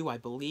Inferno 2, I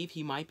believe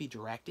he might be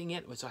directing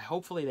it. So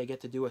hopefully they get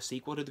to do a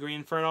sequel to The Green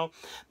Inferno.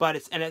 But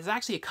it's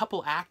actually a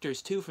couple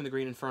actors too from The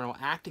Green Inferno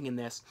acting in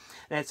this.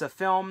 And it's a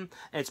film,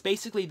 and it's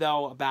basically,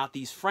 though, about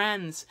these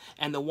friends,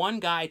 and the one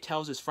guy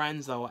tells his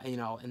friends, though,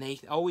 and they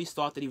always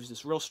thought that he was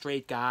this real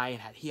straight guy,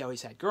 and he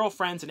always had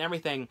girlfriends and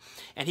everything,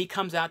 and he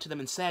comes out to them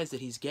and says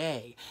that he's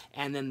gay.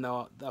 And then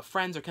the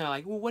friends are kind of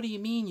like, well, what do you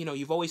mean?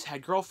 You've always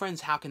had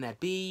girlfriends, how can that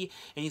be?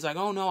 And he's like,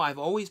 oh no, I've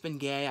always been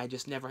gay, I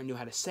just never knew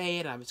how to say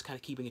it, and I was kind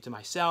of keeping it to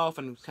myself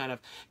and kind of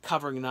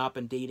covering it up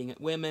and dating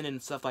women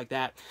and stuff like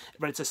that.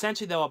 But it's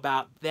essentially, though,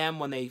 about them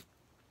when they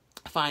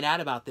find out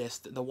about this.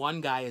 The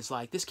one guy is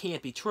like, this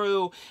can't be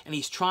true, and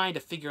he's trying to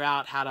figure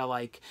out how to,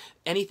 like,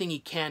 anything he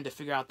can to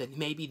figure out that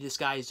maybe this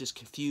guy is just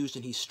confused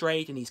and he's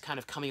straight, and he's kind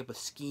of coming up with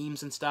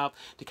schemes and stuff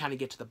to kind of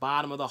get to the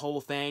bottom of the whole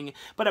thing.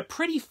 But a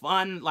pretty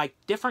fun, like,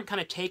 different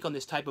kind of take on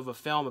this type of a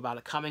film, about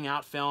a coming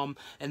out film,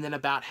 and then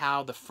about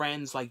how the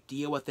friends, like,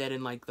 deal with it,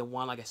 and, like, the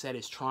one, like I said,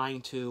 is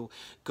trying to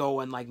go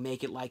and, like,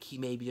 make it like he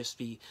maybe just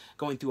be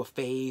going through a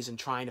phase and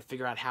trying to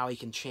figure out how he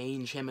can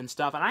change him and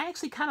stuff. And I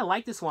actually kind of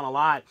like this one a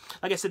lot.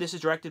 Like I said, this is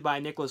directed by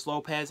Nicholas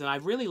Lopez, and I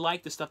really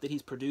like the stuff that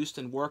he's produced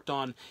and worked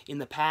on in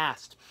the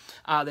past.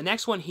 The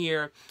next one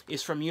here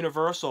is from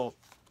Universal.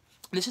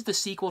 This is the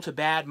sequel to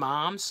Bad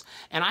Moms,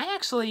 and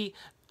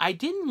I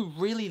didn't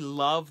really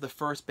love the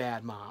first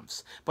Bad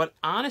Moms, but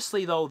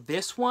honestly, though,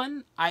 this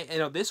one,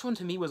 this one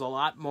to me was a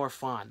lot more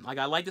fun. Like,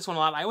 I like this one a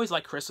lot. I always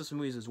like Christmas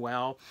movies as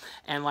well,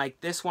 and like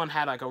this one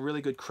had like a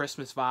really good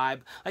Christmas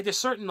vibe. Like, there's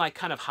certain like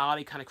kind of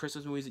holiday kind of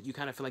Christmas movies that you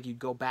kind of feel like you'd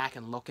go back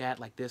and look at,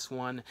 like this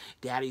one,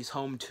 Daddy's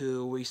Home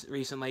 2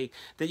 recently,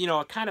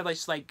 that kind of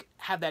just like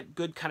have that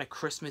good kind of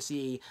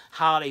Christmassy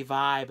holiday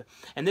vibe.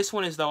 And this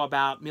one is, though,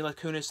 about Mila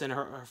Kunis and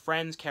her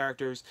friends'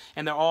 characters,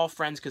 and they're all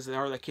friends because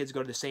the kids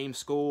go to the same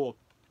school.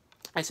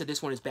 I said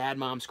this one is Bad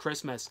Moms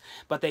Christmas,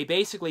 but they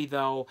basically,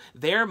 though,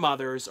 their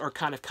mothers are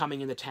kind of coming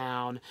into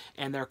town,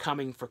 and they're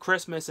coming for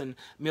Christmas, and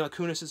Mila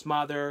Kunis'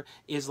 mother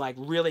is like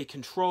really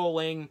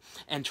controlling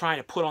and trying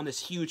to put on this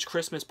huge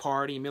Christmas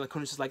party, and Mila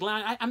Kunis is like,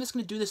 I'm just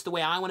going to do this the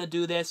way I want to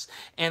do this,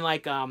 and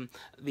like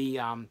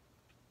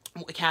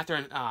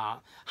Catherine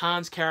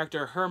Hahn's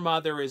character, her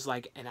mother is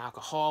like an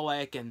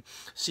alcoholic, and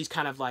she's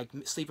kind of like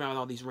sleeping around with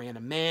all these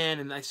random men,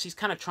 and like she's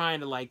kind of trying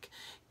to like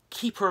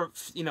keep her,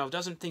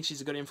 doesn't think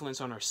she's a good influence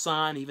on her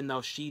son, even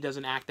though she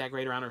doesn't act that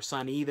great around her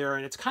son either.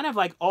 And it's kind of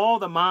like all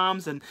the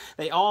moms, and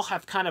they all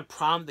have kind of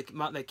problems.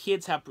 The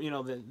kids have,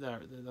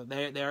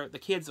 the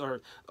kids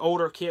or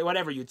older kid,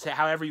 whatever you'd say,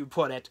 however you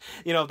put it,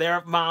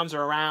 their moms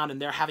are around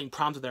and they're having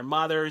problems with their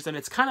mothers, and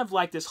it's kind of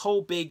like this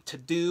whole big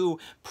to-do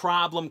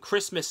problem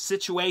Christmas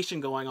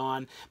situation going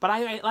on.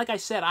 But like I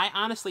said, I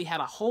honestly had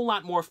a whole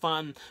lot more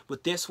fun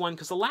with this one,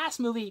 because the last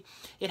movie,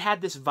 it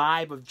had this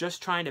vibe of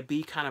just trying to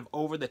be kind of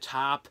over the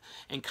top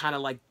and kind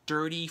of like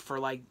dirty for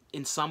like,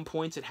 in some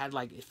points it felt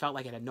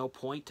like it had no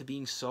point to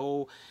being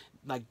so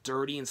like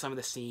dirty in some of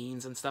the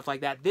scenes and stuff like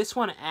that. This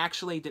one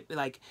actually,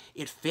 like,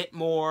 it fit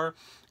more,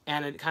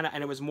 and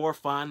it was more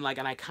fun. Like,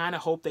 and I kind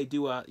of hope they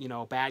do a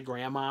Bad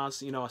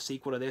Grandmas, a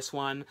sequel to this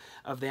one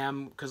of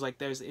them, because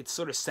like it's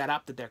sort of set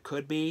up that there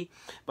could be.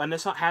 But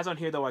this one has on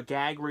here, though, a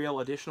gag reel,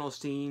 additional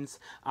scenes,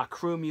 a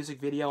crew music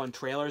video, and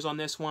trailers on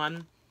this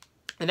one.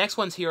 The next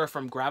ones here are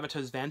from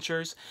Gravitas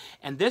Ventures,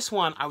 and this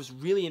one, I was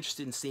really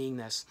interested in seeing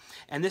this.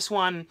 And this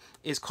one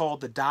is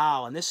called The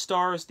Doll, and this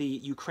stars the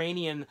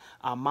Ukrainian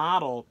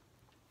model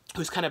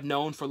who's kind of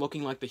known for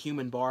looking like the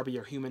human Barbie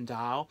or human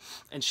doll,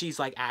 and she's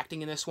like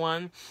acting in this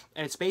one.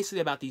 And it's basically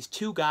about these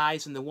two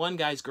guys, and the one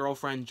guy's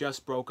girlfriend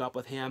just broke up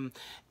with him,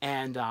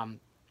 and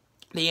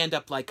they end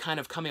up like kind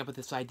of coming up with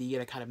this idea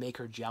to kind of make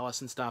her jealous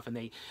and stuff. And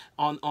they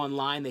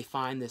online they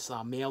find this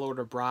mail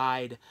order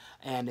bride,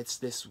 and it's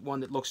this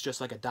one that looks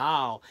just like a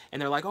doll.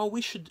 And they're like, oh,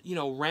 we should, you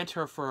know, rent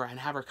her for and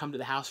have her come to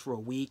the house for a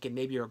week, and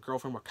maybe your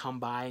girlfriend will come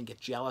by and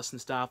get jealous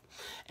and stuff.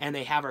 And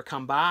they have her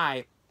come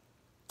by.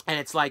 And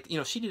it's like, you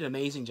know, she did an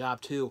amazing job,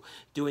 too,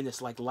 doing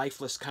this, like,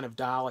 lifeless kind of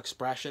doll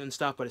expression and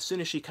stuff. But as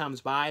soon as she comes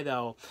by,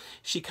 though,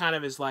 she kind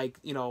of is like,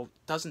 you know,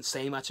 doesn't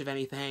say much of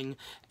anything.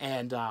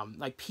 And,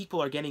 like,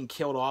 people are getting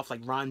killed off.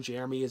 Like, Ron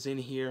Jeremy is in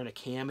here in a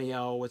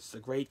cameo. It's a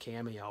great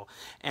cameo.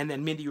 And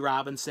then Mindy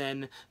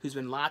Robinson, who's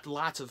been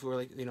lots of,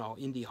 really, you know,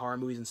 indie horror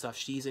movies and stuff,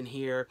 she's in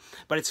here.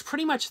 But it's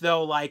pretty much,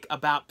 though, like,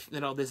 about, you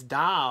know, this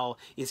doll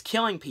is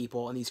killing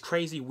people in these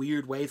crazy,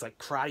 weird ways, like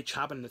karate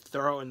chopping in the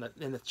throat and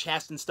in the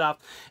chest and stuff.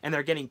 And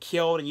they're getting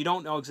killed, and you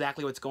don't know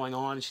exactly what's going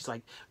on. And she's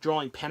like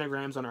drawing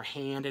pentagrams on her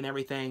hand and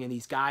everything, and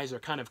these guys are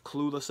kind of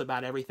clueless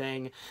about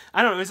everything.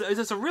 I don't know, it's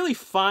just a really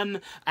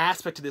fun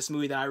aspect to this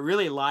movie that I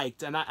really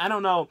liked. And I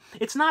don't know,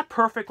 it's not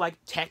perfect, like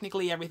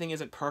technically everything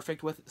isn't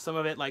perfect with some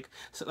of it, like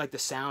the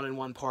sound in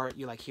one part,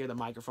 you like hear the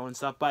microphone and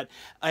stuff, but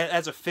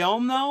as a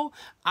film though,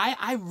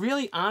 I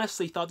really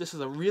honestly thought this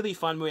was a really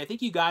fun movie. I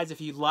think you guys, if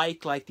you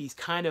like these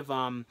kind of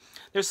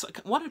there's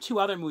one or two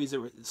other movies that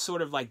were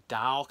sort of like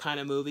doll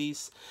kind of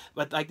movies,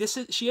 but like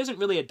she isn't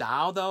really a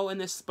doll though in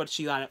this, but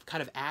she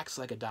kind of acts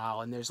like a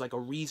doll, and there's like a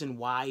reason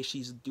why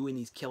she's doing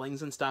these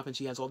killings and stuff, and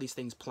she has all these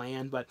things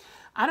planned. But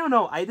I don't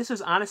know, this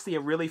is honestly a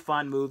really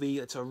fun movie.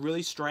 It's a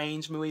really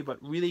strange movie, but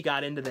really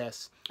got into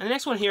this. And the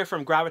next one here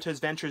from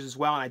Gravitas Ventures as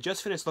well, and I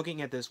just finished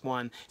looking at this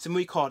one. It's a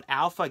movie called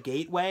Alpha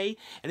Gateway,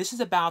 and this is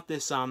about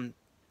this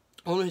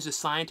woman who's a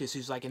scientist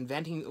who's like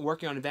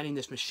working on inventing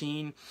this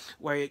machine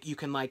where you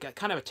can like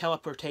kind of a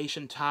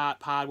teleportation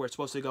pod where it's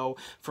supposed to go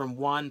from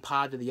one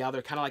pod to the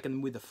other, kind of like in the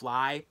movie The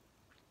Fly.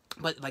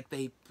 But like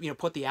they, you know,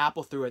 put the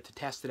apple through it to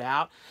test it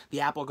out.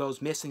 The apple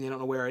goes missing. They don't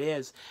know where it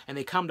is, and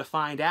they come to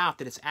find out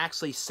that it's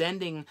actually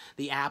sending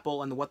the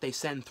apple and what they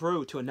send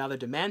through to another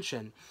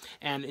dimension.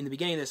 And in the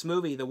beginning of this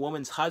movie, the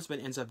woman's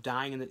husband ends up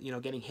dying and, you know,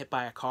 getting hit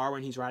by a car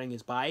when he's riding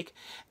his bike,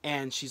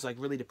 and she's like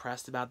really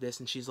depressed about this.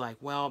 And she's like,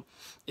 well,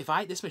 if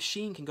this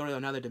machine can go to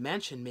another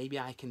dimension, maybe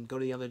I can go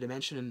to the other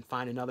dimension and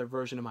find another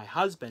version of my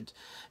husband.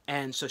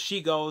 And so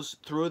she goes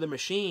through the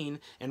machine,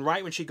 and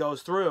right when she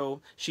goes through,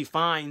 she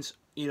finds,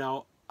 you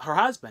know, her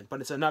husband,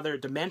 but it's another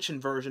dimension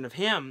version of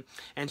him,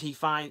 and he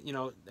finds, you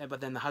know, but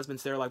then the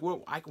husband's there like,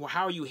 well,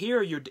 how are you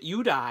here?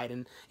 You died,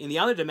 and in the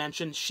other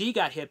dimension, she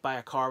got hit by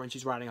a car when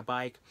she's riding a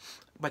bike,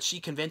 but she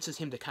convinces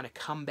him to kind of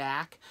come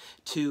back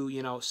to,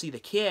 you know, see the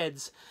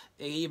kids,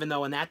 even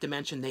though in that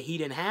dimension he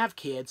didn't have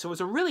kids. So it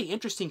was a really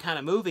interesting kind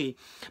of movie.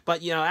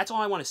 But, you know, that's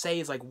all I want to say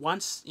is, like,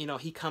 once, you know,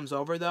 he comes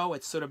over, though,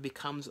 it sort of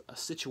becomes a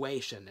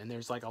situation. And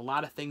there's, like, a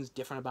lot of things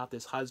different about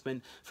this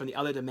husband from the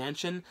other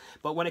dimension.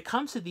 But when it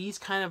comes to these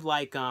kind of,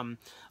 like,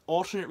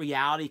 alternate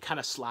reality kind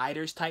of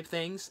sliders type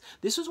things,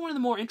 this was one of the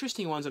more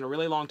interesting ones in a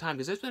really long time,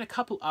 because there's been a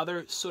couple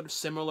other sort of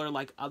similar,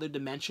 like, other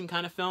dimension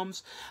kind of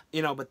films,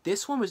 you know, but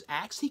this one was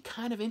actually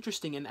kind of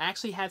interesting and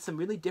actually had some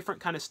really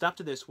different kind of stuff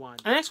to this one.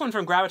 And the next one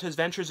from Gravitas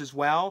Ventures as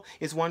well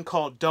is one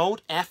called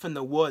Don't F in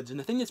the Woods. And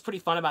the thing that's pretty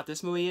fun about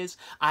this movie is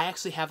I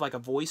actually have like a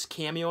voice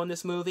cameo in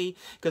this movie,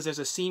 because there's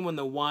a scene when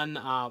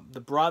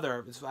the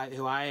brother,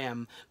 who I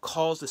am,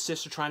 calls the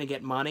sister trying to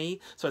get money.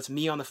 So it's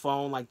me on the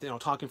phone, like, you know,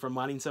 talking for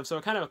money and stuff. So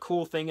kind of a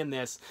cool thing in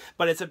this.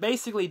 But it's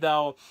basically,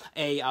 though,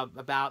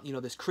 about, you know,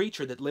 this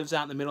creature that lives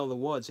out in the middle of the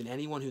woods, and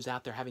anyone who's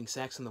out there having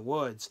sex in the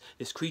woods,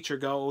 this creature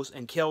goes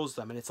and kills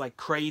them. And it's like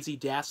crazy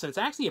deaths. And it's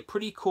actually a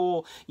pretty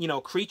cool, you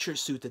know, creature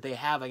suit that they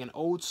have, like an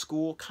old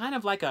school, kind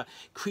of like a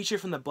creature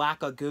from the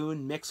Black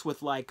Lagoon mixed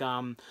with like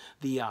the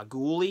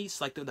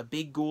ghoulies, like the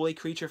big ghoulie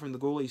creature from the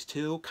Ghoulies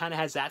 2. Kind of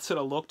has that sort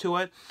of look to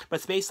it. But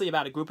it's basically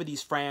about a group of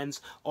these friends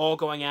all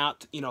going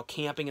out, you know,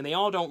 camping, and they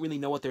all don't really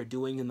know what they're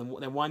doing, and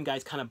the one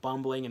guy's kind of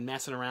bumbling and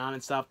messing around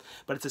and stuff.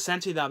 But it's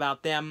essentially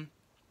about them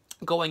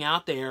going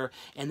out there,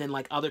 and then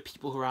like other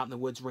people who are out in the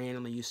woods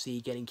randomly you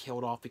see getting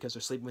killed off because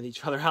they're sleeping with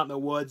each other out in the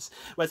woods.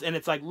 And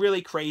it's like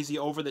really crazy,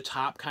 over the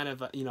top kind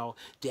of, you know,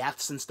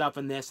 deaths and stuff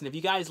in this. And if you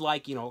guys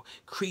like, you know,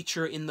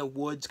 creature in the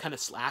woods kind of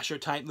slasher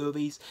type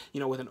movies, you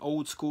know, with an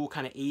old school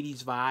kind of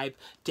 80s vibe,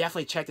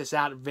 definitely check this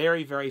out.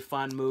 Very, very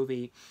fun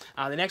movie.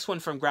 The next one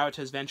from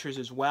Gravitas Ventures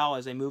as well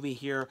is a movie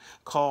here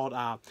called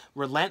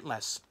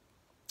Relentless.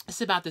 It's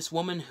about this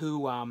woman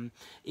who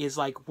is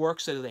like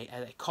works at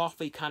a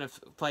coffee kind of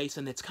place,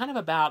 and it's kind of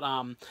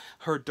about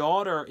her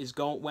daughter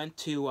went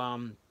to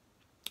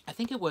I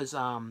think it was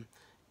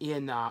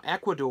in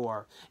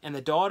Ecuador, and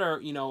the daughter,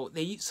 you know,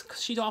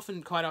 she's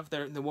often, quite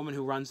often, the woman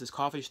who runs this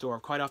coffee store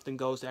quite often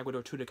goes to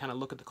Ecuador too to kind of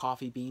look at the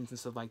coffee beans and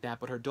stuff like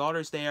that, but her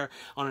daughter's there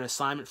on an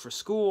assignment for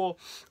school,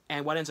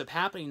 and what ends up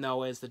happening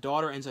though is the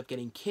daughter ends up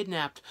getting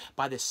kidnapped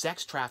by this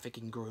sex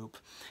trafficking group,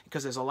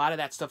 because there's a lot of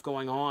that stuff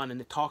going on, and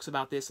it talks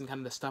about this and kind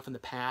of the stuff in the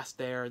past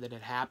there that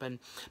had happened,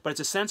 but it's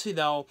essentially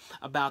though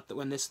about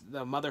when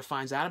the mother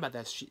finds out about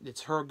that,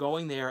 it's her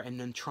going there and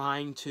then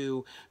trying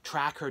to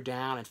track her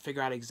down and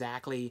figure out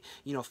exactly,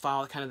 you know,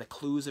 follow kind of the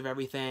clues of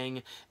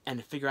everything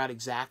and figure out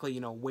exactly, you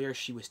know, where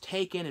she was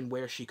taken and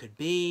where she could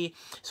be.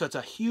 So it's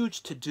a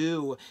huge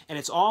to-do, and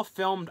it's all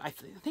filmed, I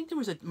think there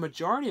was a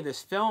majority of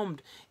this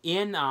filmed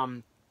in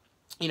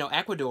you know,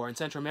 Ecuador and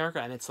Central America,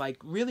 and it's like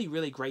really,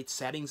 really great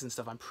settings and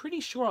stuff. I'm pretty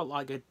sure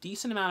like a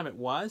decent amount of it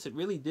was. It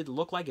really did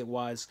look like it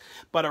was,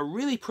 but a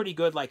really pretty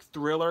good like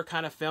thriller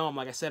kind of film,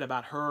 like I said,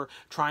 about her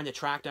trying to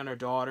track down her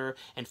daughter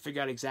and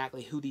figure out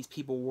exactly who these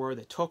people were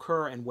that took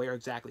her and where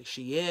exactly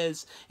she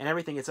is and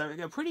everything. It's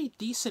a pretty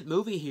decent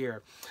movie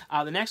here.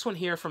 The next one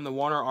here from the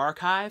Warner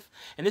Archive,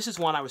 and this is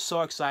one I was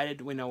so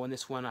excited, you know, when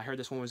this one, I heard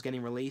this one was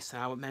getting released,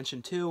 and I would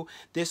mention too,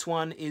 this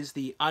one is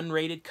the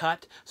unrated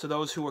cut. So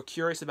those who are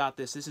curious about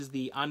this is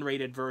the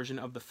unrated version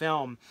of the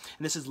film.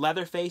 And this is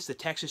Leatherface, the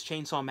Texas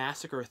Chainsaw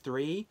Massacre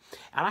 3.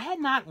 And I had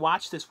not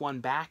watched this one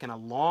back in a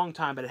long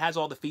time, but it has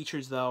all the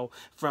features, though,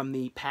 from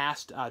the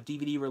past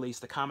DVD release,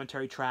 the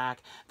commentary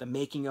track, the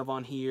making of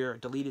on here,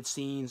 deleted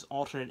scenes,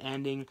 alternate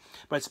ending.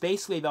 But it's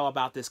basically, though,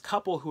 about this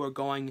couple who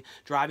are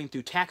driving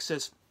through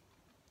Texas,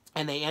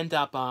 and they end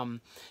up,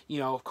 you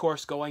know, of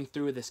course, going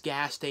through this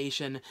gas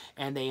station,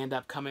 and they end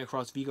up coming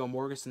across Viggo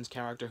Mortensen's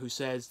character, who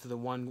says to the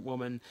one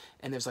woman,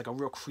 and there's like a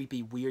real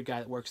creepy, weird guy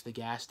that works at the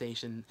gas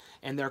station,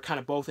 and they're kind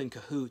of both in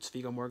cahoots,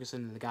 Viggo Mortensen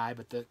and the guy,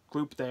 but the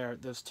group there,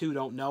 those two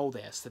don't know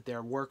this, that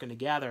they're working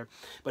together.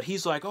 But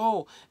he's like,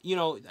 oh, you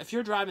know, if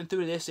you're driving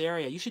through this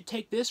area, you should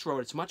take this road.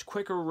 It's a much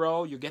quicker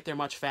road. You'll get there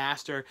much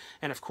faster.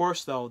 And of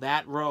course, though,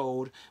 that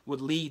road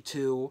would lead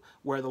to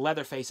where the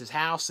Leatherface's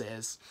house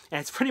is, and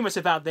it's pretty much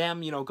about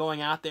them, you know, going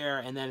out there,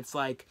 and then it's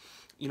like,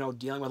 you know,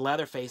 dealing with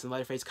Leatherface, and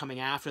Leatherface coming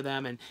after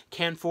them, and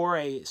Ken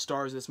Foree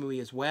stars in this movie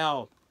as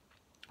well.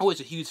 Always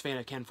a huge fan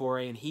of Ken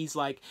Foree, and he's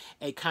like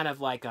a kind of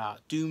like a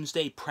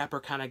doomsday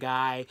prepper kind of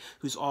guy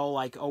who's all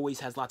like always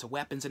has lots of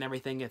weapons and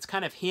everything. It's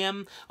kind of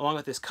him along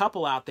with this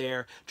couple out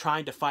there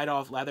trying to fight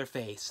off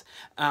Leatherface.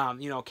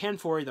 You know, Ken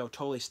Foree though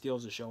totally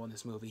steals the show in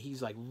this movie.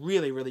 He's like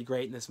really, really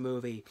great in this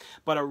movie,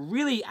 but a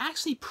really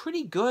actually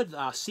pretty good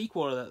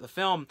sequel to the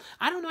film.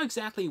 I don't know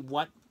exactly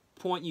what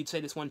point you'd say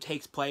this one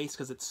takes place,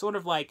 because it's sort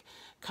of like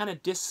kind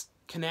of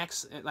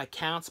disconnects, like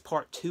counts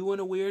part 2 in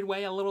a weird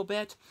way a little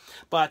bit,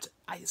 but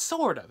it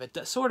sort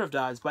of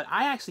does. But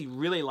I actually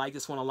really like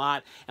this one a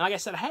lot, and like I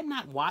said, I had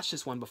not watched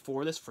this one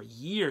before this for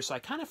years, so I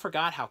kind of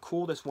forgot how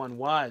cool this one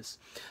was.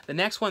 The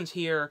next ones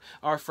here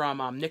are from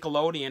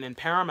Nickelodeon and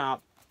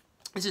Paramount.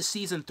 This is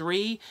Season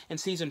 3 and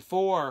Season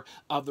 4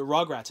 of the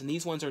Rugrats, and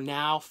these ones are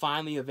now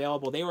finally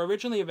available. They were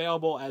originally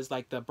available as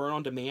like the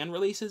burn-on-demand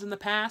releases in the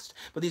past,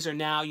 but these are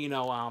now, you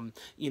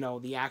know,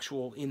 the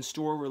actual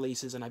in-store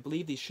releases, and I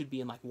believe these should be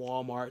in like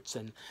Walmarts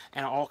and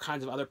all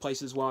kinds of other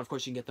places as well. Of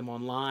course, you can get them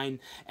online.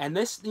 And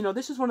this, you know,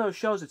 this is one of those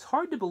shows, it's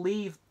hard to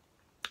believe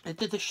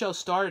that the show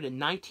started in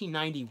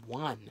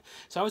 1991.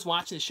 So I was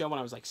watching the show when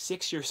I was like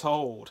 6 years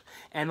old.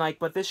 And like,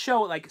 but this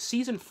show, like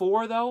Season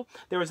 4 though,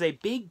 there was a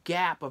big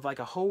gap of like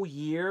a whole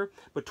year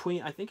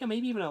between, I think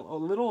maybe even a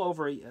little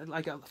over,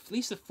 like at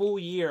least a full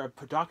year of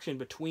production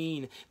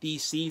between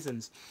these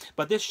seasons.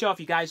 But this show, if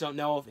you guys don't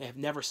know, if you have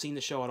never seen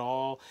the show at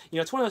all, you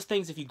know, it's one of those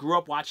things, if you grew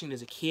up watching it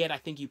as a kid, I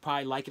think you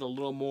probably like it a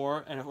little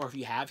more, or if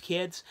you have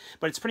kids.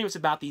 But it's pretty much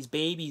about these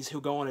babies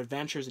who go on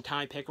adventures, and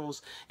Tommy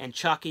Pickles and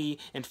Chucky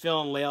and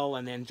Phil and Lil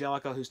and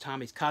Angelica, who's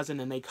Tommy's cousin,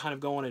 and they kind of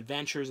go on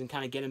adventures and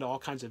kind of get into all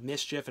kinds of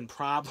mischief and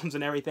problems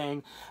and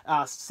everything.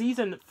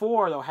 Season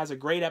 4, though, has a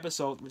great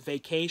episode with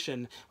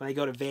Vacation, when they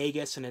go to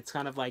Vegas, and it's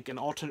kind of like an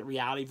alternate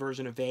reality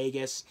version of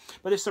Vegas.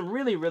 But there's some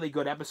really, really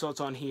good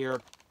episodes on here.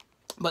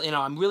 But, you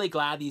know, I'm really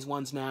glad these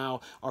ones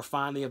now are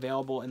finally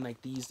available in,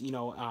 like, these, you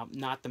know,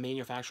 not the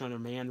manufacturer on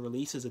demand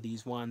releases of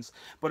these ones,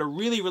 but a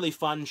really, really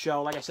fun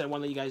show. Like I said, I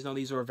want to let you guys know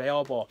these are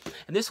available.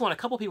 And this one, a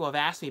couple people have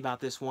asked me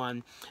about this one.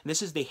 And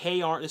this is the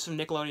Hey Arnold, this is from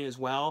Nickelodeon as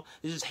well.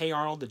 This is Hey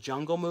Arnold, the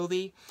Jungle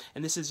movie.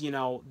 And this is, you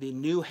know, the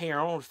new Hey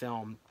Arnold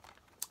film.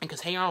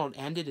 Because Hey Arnold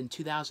ended in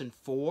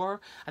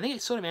 2004. I think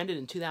it sort of ended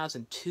in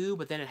 2002,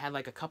 but then it had,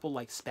 like, a couple,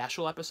 like,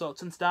 special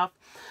episodes and stuff.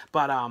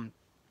 But,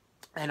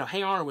 I know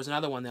Hey Arnold was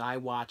another one that I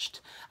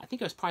watched. I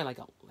think it was probably like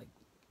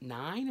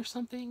 9 or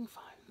something,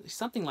 5,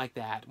 something like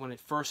that when it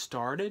first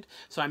started.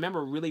 So I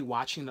remember really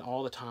watching it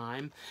all the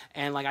time.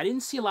 And like I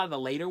didn't see a lot of the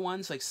later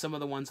ones, like some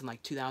of the ones in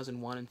like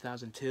 2001 and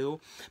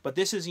 2002. But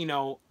this is, you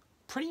know,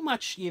 pretty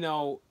much, you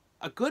know,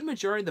 a good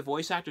majority of the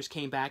voice actors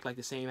came back, like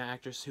the same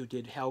actress who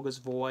did Helga's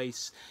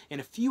voice,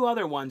 and a few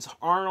other ones.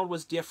 Arnold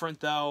was different,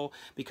 though,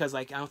 because,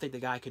 like, I don't think the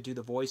guy could do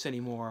the voice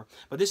anymore.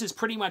 But this is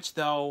pretty much,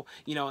 though,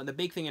 you know, the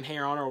big thing in Hey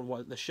Arnold,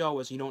 was, the show,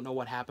 was you don't know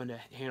what happened to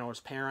Hey Arnold's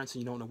parents,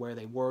 and you don't know where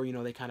they were. You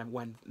know, they kind of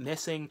went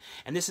missing.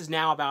 And this is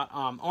now about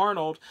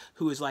Arnold,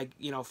 who is, like,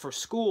 you know, for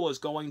school, is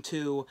going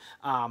to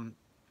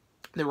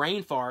the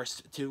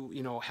rainforest to,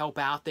 you know, help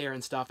out there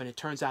and stuff, and it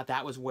turns out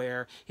that was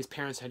where his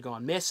parents had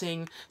gone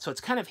missing. So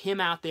it's kind of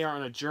him out there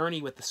on a journey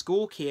with the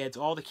school kids,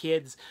 all the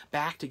kids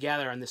back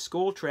together on this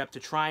school trip to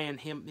try and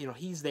you know,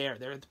 he's there.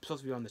 They're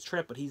supposed to be on this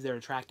trip, but he's there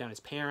to track down his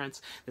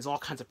parents. There's all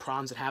kinds of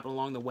problems that happen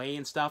along the way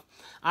and stuff.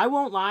 I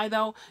won't lie,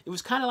 though, it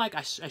was kind of like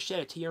I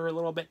shed a tear a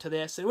little bit to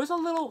this. It was a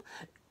little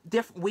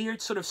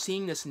weird sort of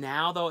seeing this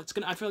now, though.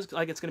 I feel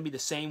like it's gonna be the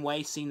same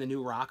way seeing the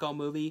new Rocco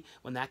movie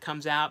when that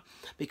comes out,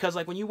 because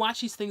like when you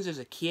watch these things as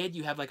a kid,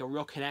 you have like a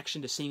real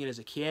connection to seeing it as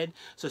a kid.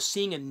 So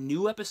seeing a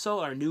new episode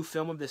or a new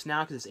film of this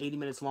now, because it's 80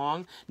 minutes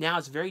long, now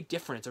it's very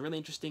different. It's a really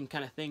interesting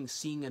kind of thing,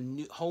 seeing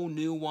a whole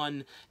new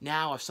one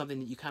now of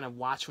something that you kind of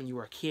watched when you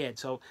were a kid.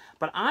 So,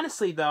 but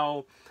honestly,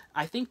 though,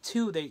 I think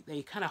too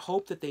they kind of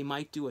hope that they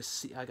might do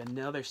like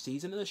another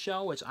season of the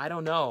show, which I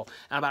don't know.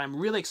 But I'm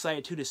really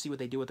excited too to see what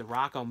they do with the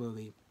Rocco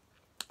movie.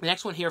 The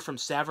next one here from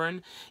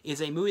Severin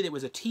is a movie that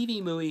was a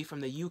TV movie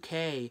from the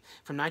UK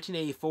from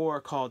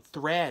 1984 called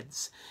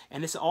Threads.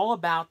 And it's all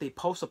about the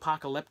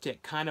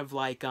post-apocalyptic, kind of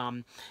like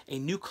a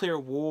nuclear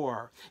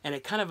war. And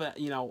it kind of,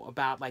 you know,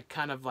 about like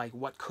kind of like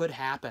what could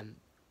happen.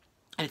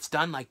 And it's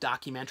done like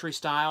documentary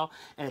style,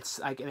 and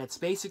it's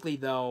basically,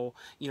 though,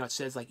 you know, it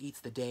says like eats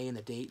the day and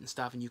the date and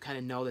stuff, and you kind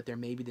of know that there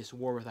may be this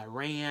war with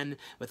Iran,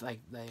 with like,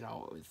 you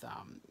know, with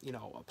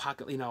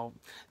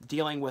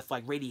dealing with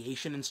like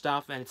radiation and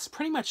stuff, and it's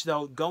pretty much,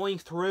 though, going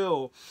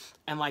through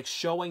and like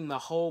showing the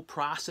whole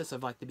process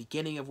of like the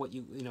beginning of what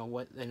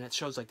and it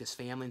shows like this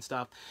family and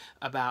stuff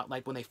about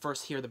like when they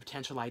first hear the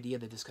potential idea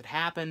that this could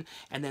happen,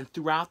 and then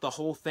throughout the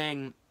whole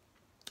thing,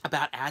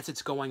 about as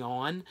it's going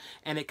on,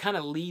 and it kind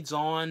of leads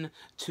on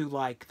to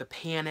like the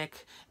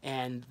panic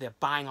and the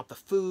buying up the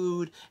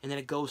food, and then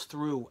it goes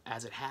through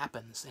as it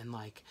happens, and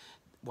like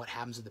what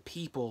happens to the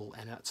people,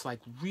 and it's like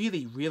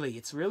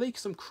it's really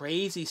some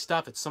crazy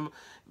stuff. It's some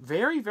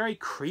very, very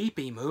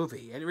creepy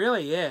movie. It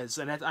really is.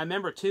 And I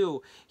remember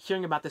too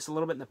hearing about this a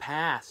little bit in the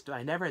past.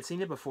 I never had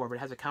seen it before, but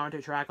it has a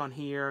commentary track on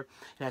here.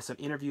 It has some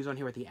interviews on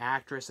here with the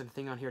actress and a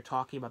thing on here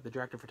talking about the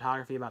director of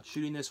photography about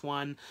shooting this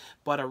one.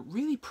 But a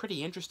really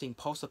pretty interesting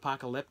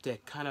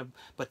post-apocalyptic kind of,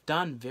 but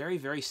done very,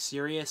 very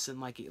serious and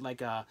like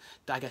I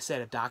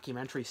said, a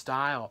documentary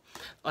style.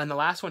 And the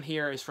last one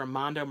here is from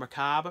Mondo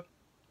Macabre.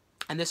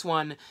 And this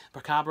one,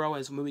 Macabro,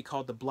 is a movie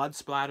called The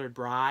Blood-Splattered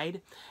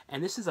Bride.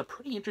 And this is a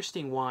pretty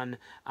interesting one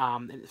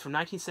from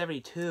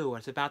 1972.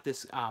 It's about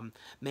this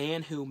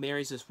man who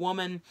marries this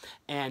woman.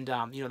 And,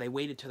 you know, they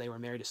waited till they were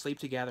married to sleep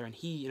together. And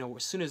he, you know,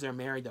 as soon as they're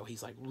married, though,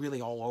 he's, like,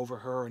 really all over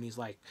her. And he's,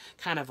 like,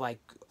 kind of like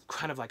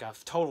a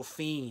total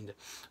fiend.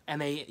 And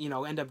they, you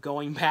know, end up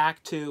going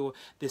back to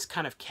this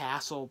kind of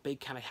castle, big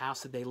kind of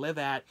house that they live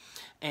at.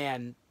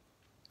 And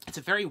it's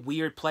a very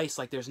weird place.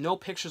 Like, there's no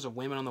pictures of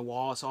women on the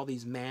wall. It's all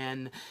these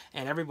men,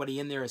 and everybody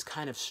in there is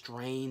kind of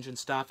strange and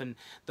stuff. And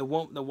the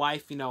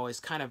wife, you know, is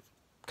kind of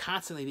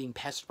constantly being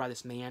pestered by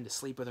this man to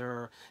sleep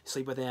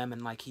with him,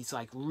 and like he's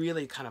like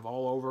really kind of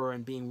all over her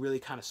and being really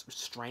kind of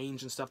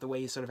strange and stuff, the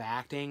way he's sort of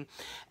acting.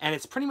 And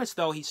it's pretty much,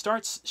 though, she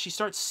starts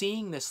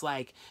seeing this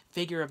like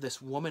figure of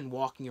this woman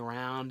walking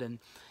around, and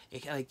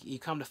like you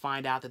come to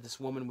find out that this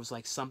woman was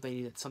like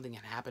something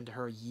had happened to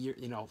her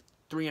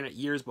 300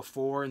 years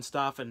before and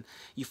stuff, and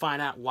you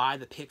find out why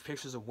the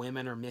pictures of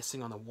women are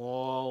missing on the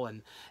wall,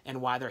 and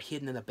why they're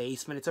hidden in the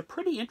basement. It's a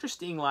pretty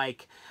interesting,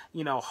 like,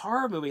 you know,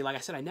 horror movie. Like I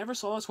said, I never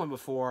saw this one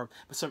before,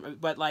 but some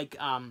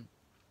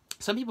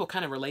people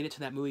kind of related to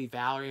that movie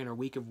Valerie and Her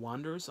Week of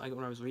Wonders. Like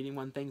when I was reading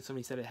one thing,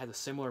 somebody said it has a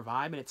similar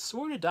vibe, and it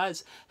sort of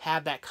does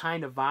have that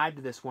kind of vibe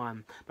to this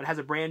one. But it has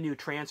a brand new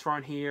transfer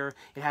on here.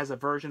 It has a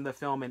version of the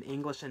film in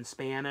English and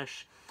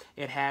Spanish.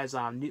 It has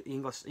new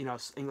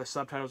English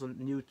subtitles and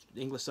new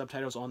English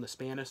subtitles on the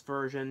Spanish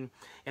version.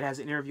 It has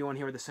an interview on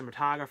here with the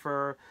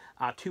cinematographer,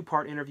 a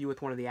two-part interview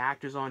with one of the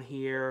actors on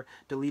here,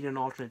 deleted and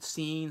alternate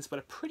scenes, but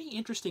a pretty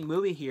interesting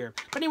movie here.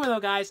 But anyway, though,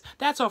 guys,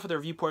 that's all for the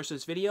review portion of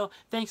this video.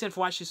 Thanks again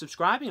for watching and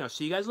subscribing. I'll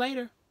see you guys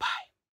later. Bye.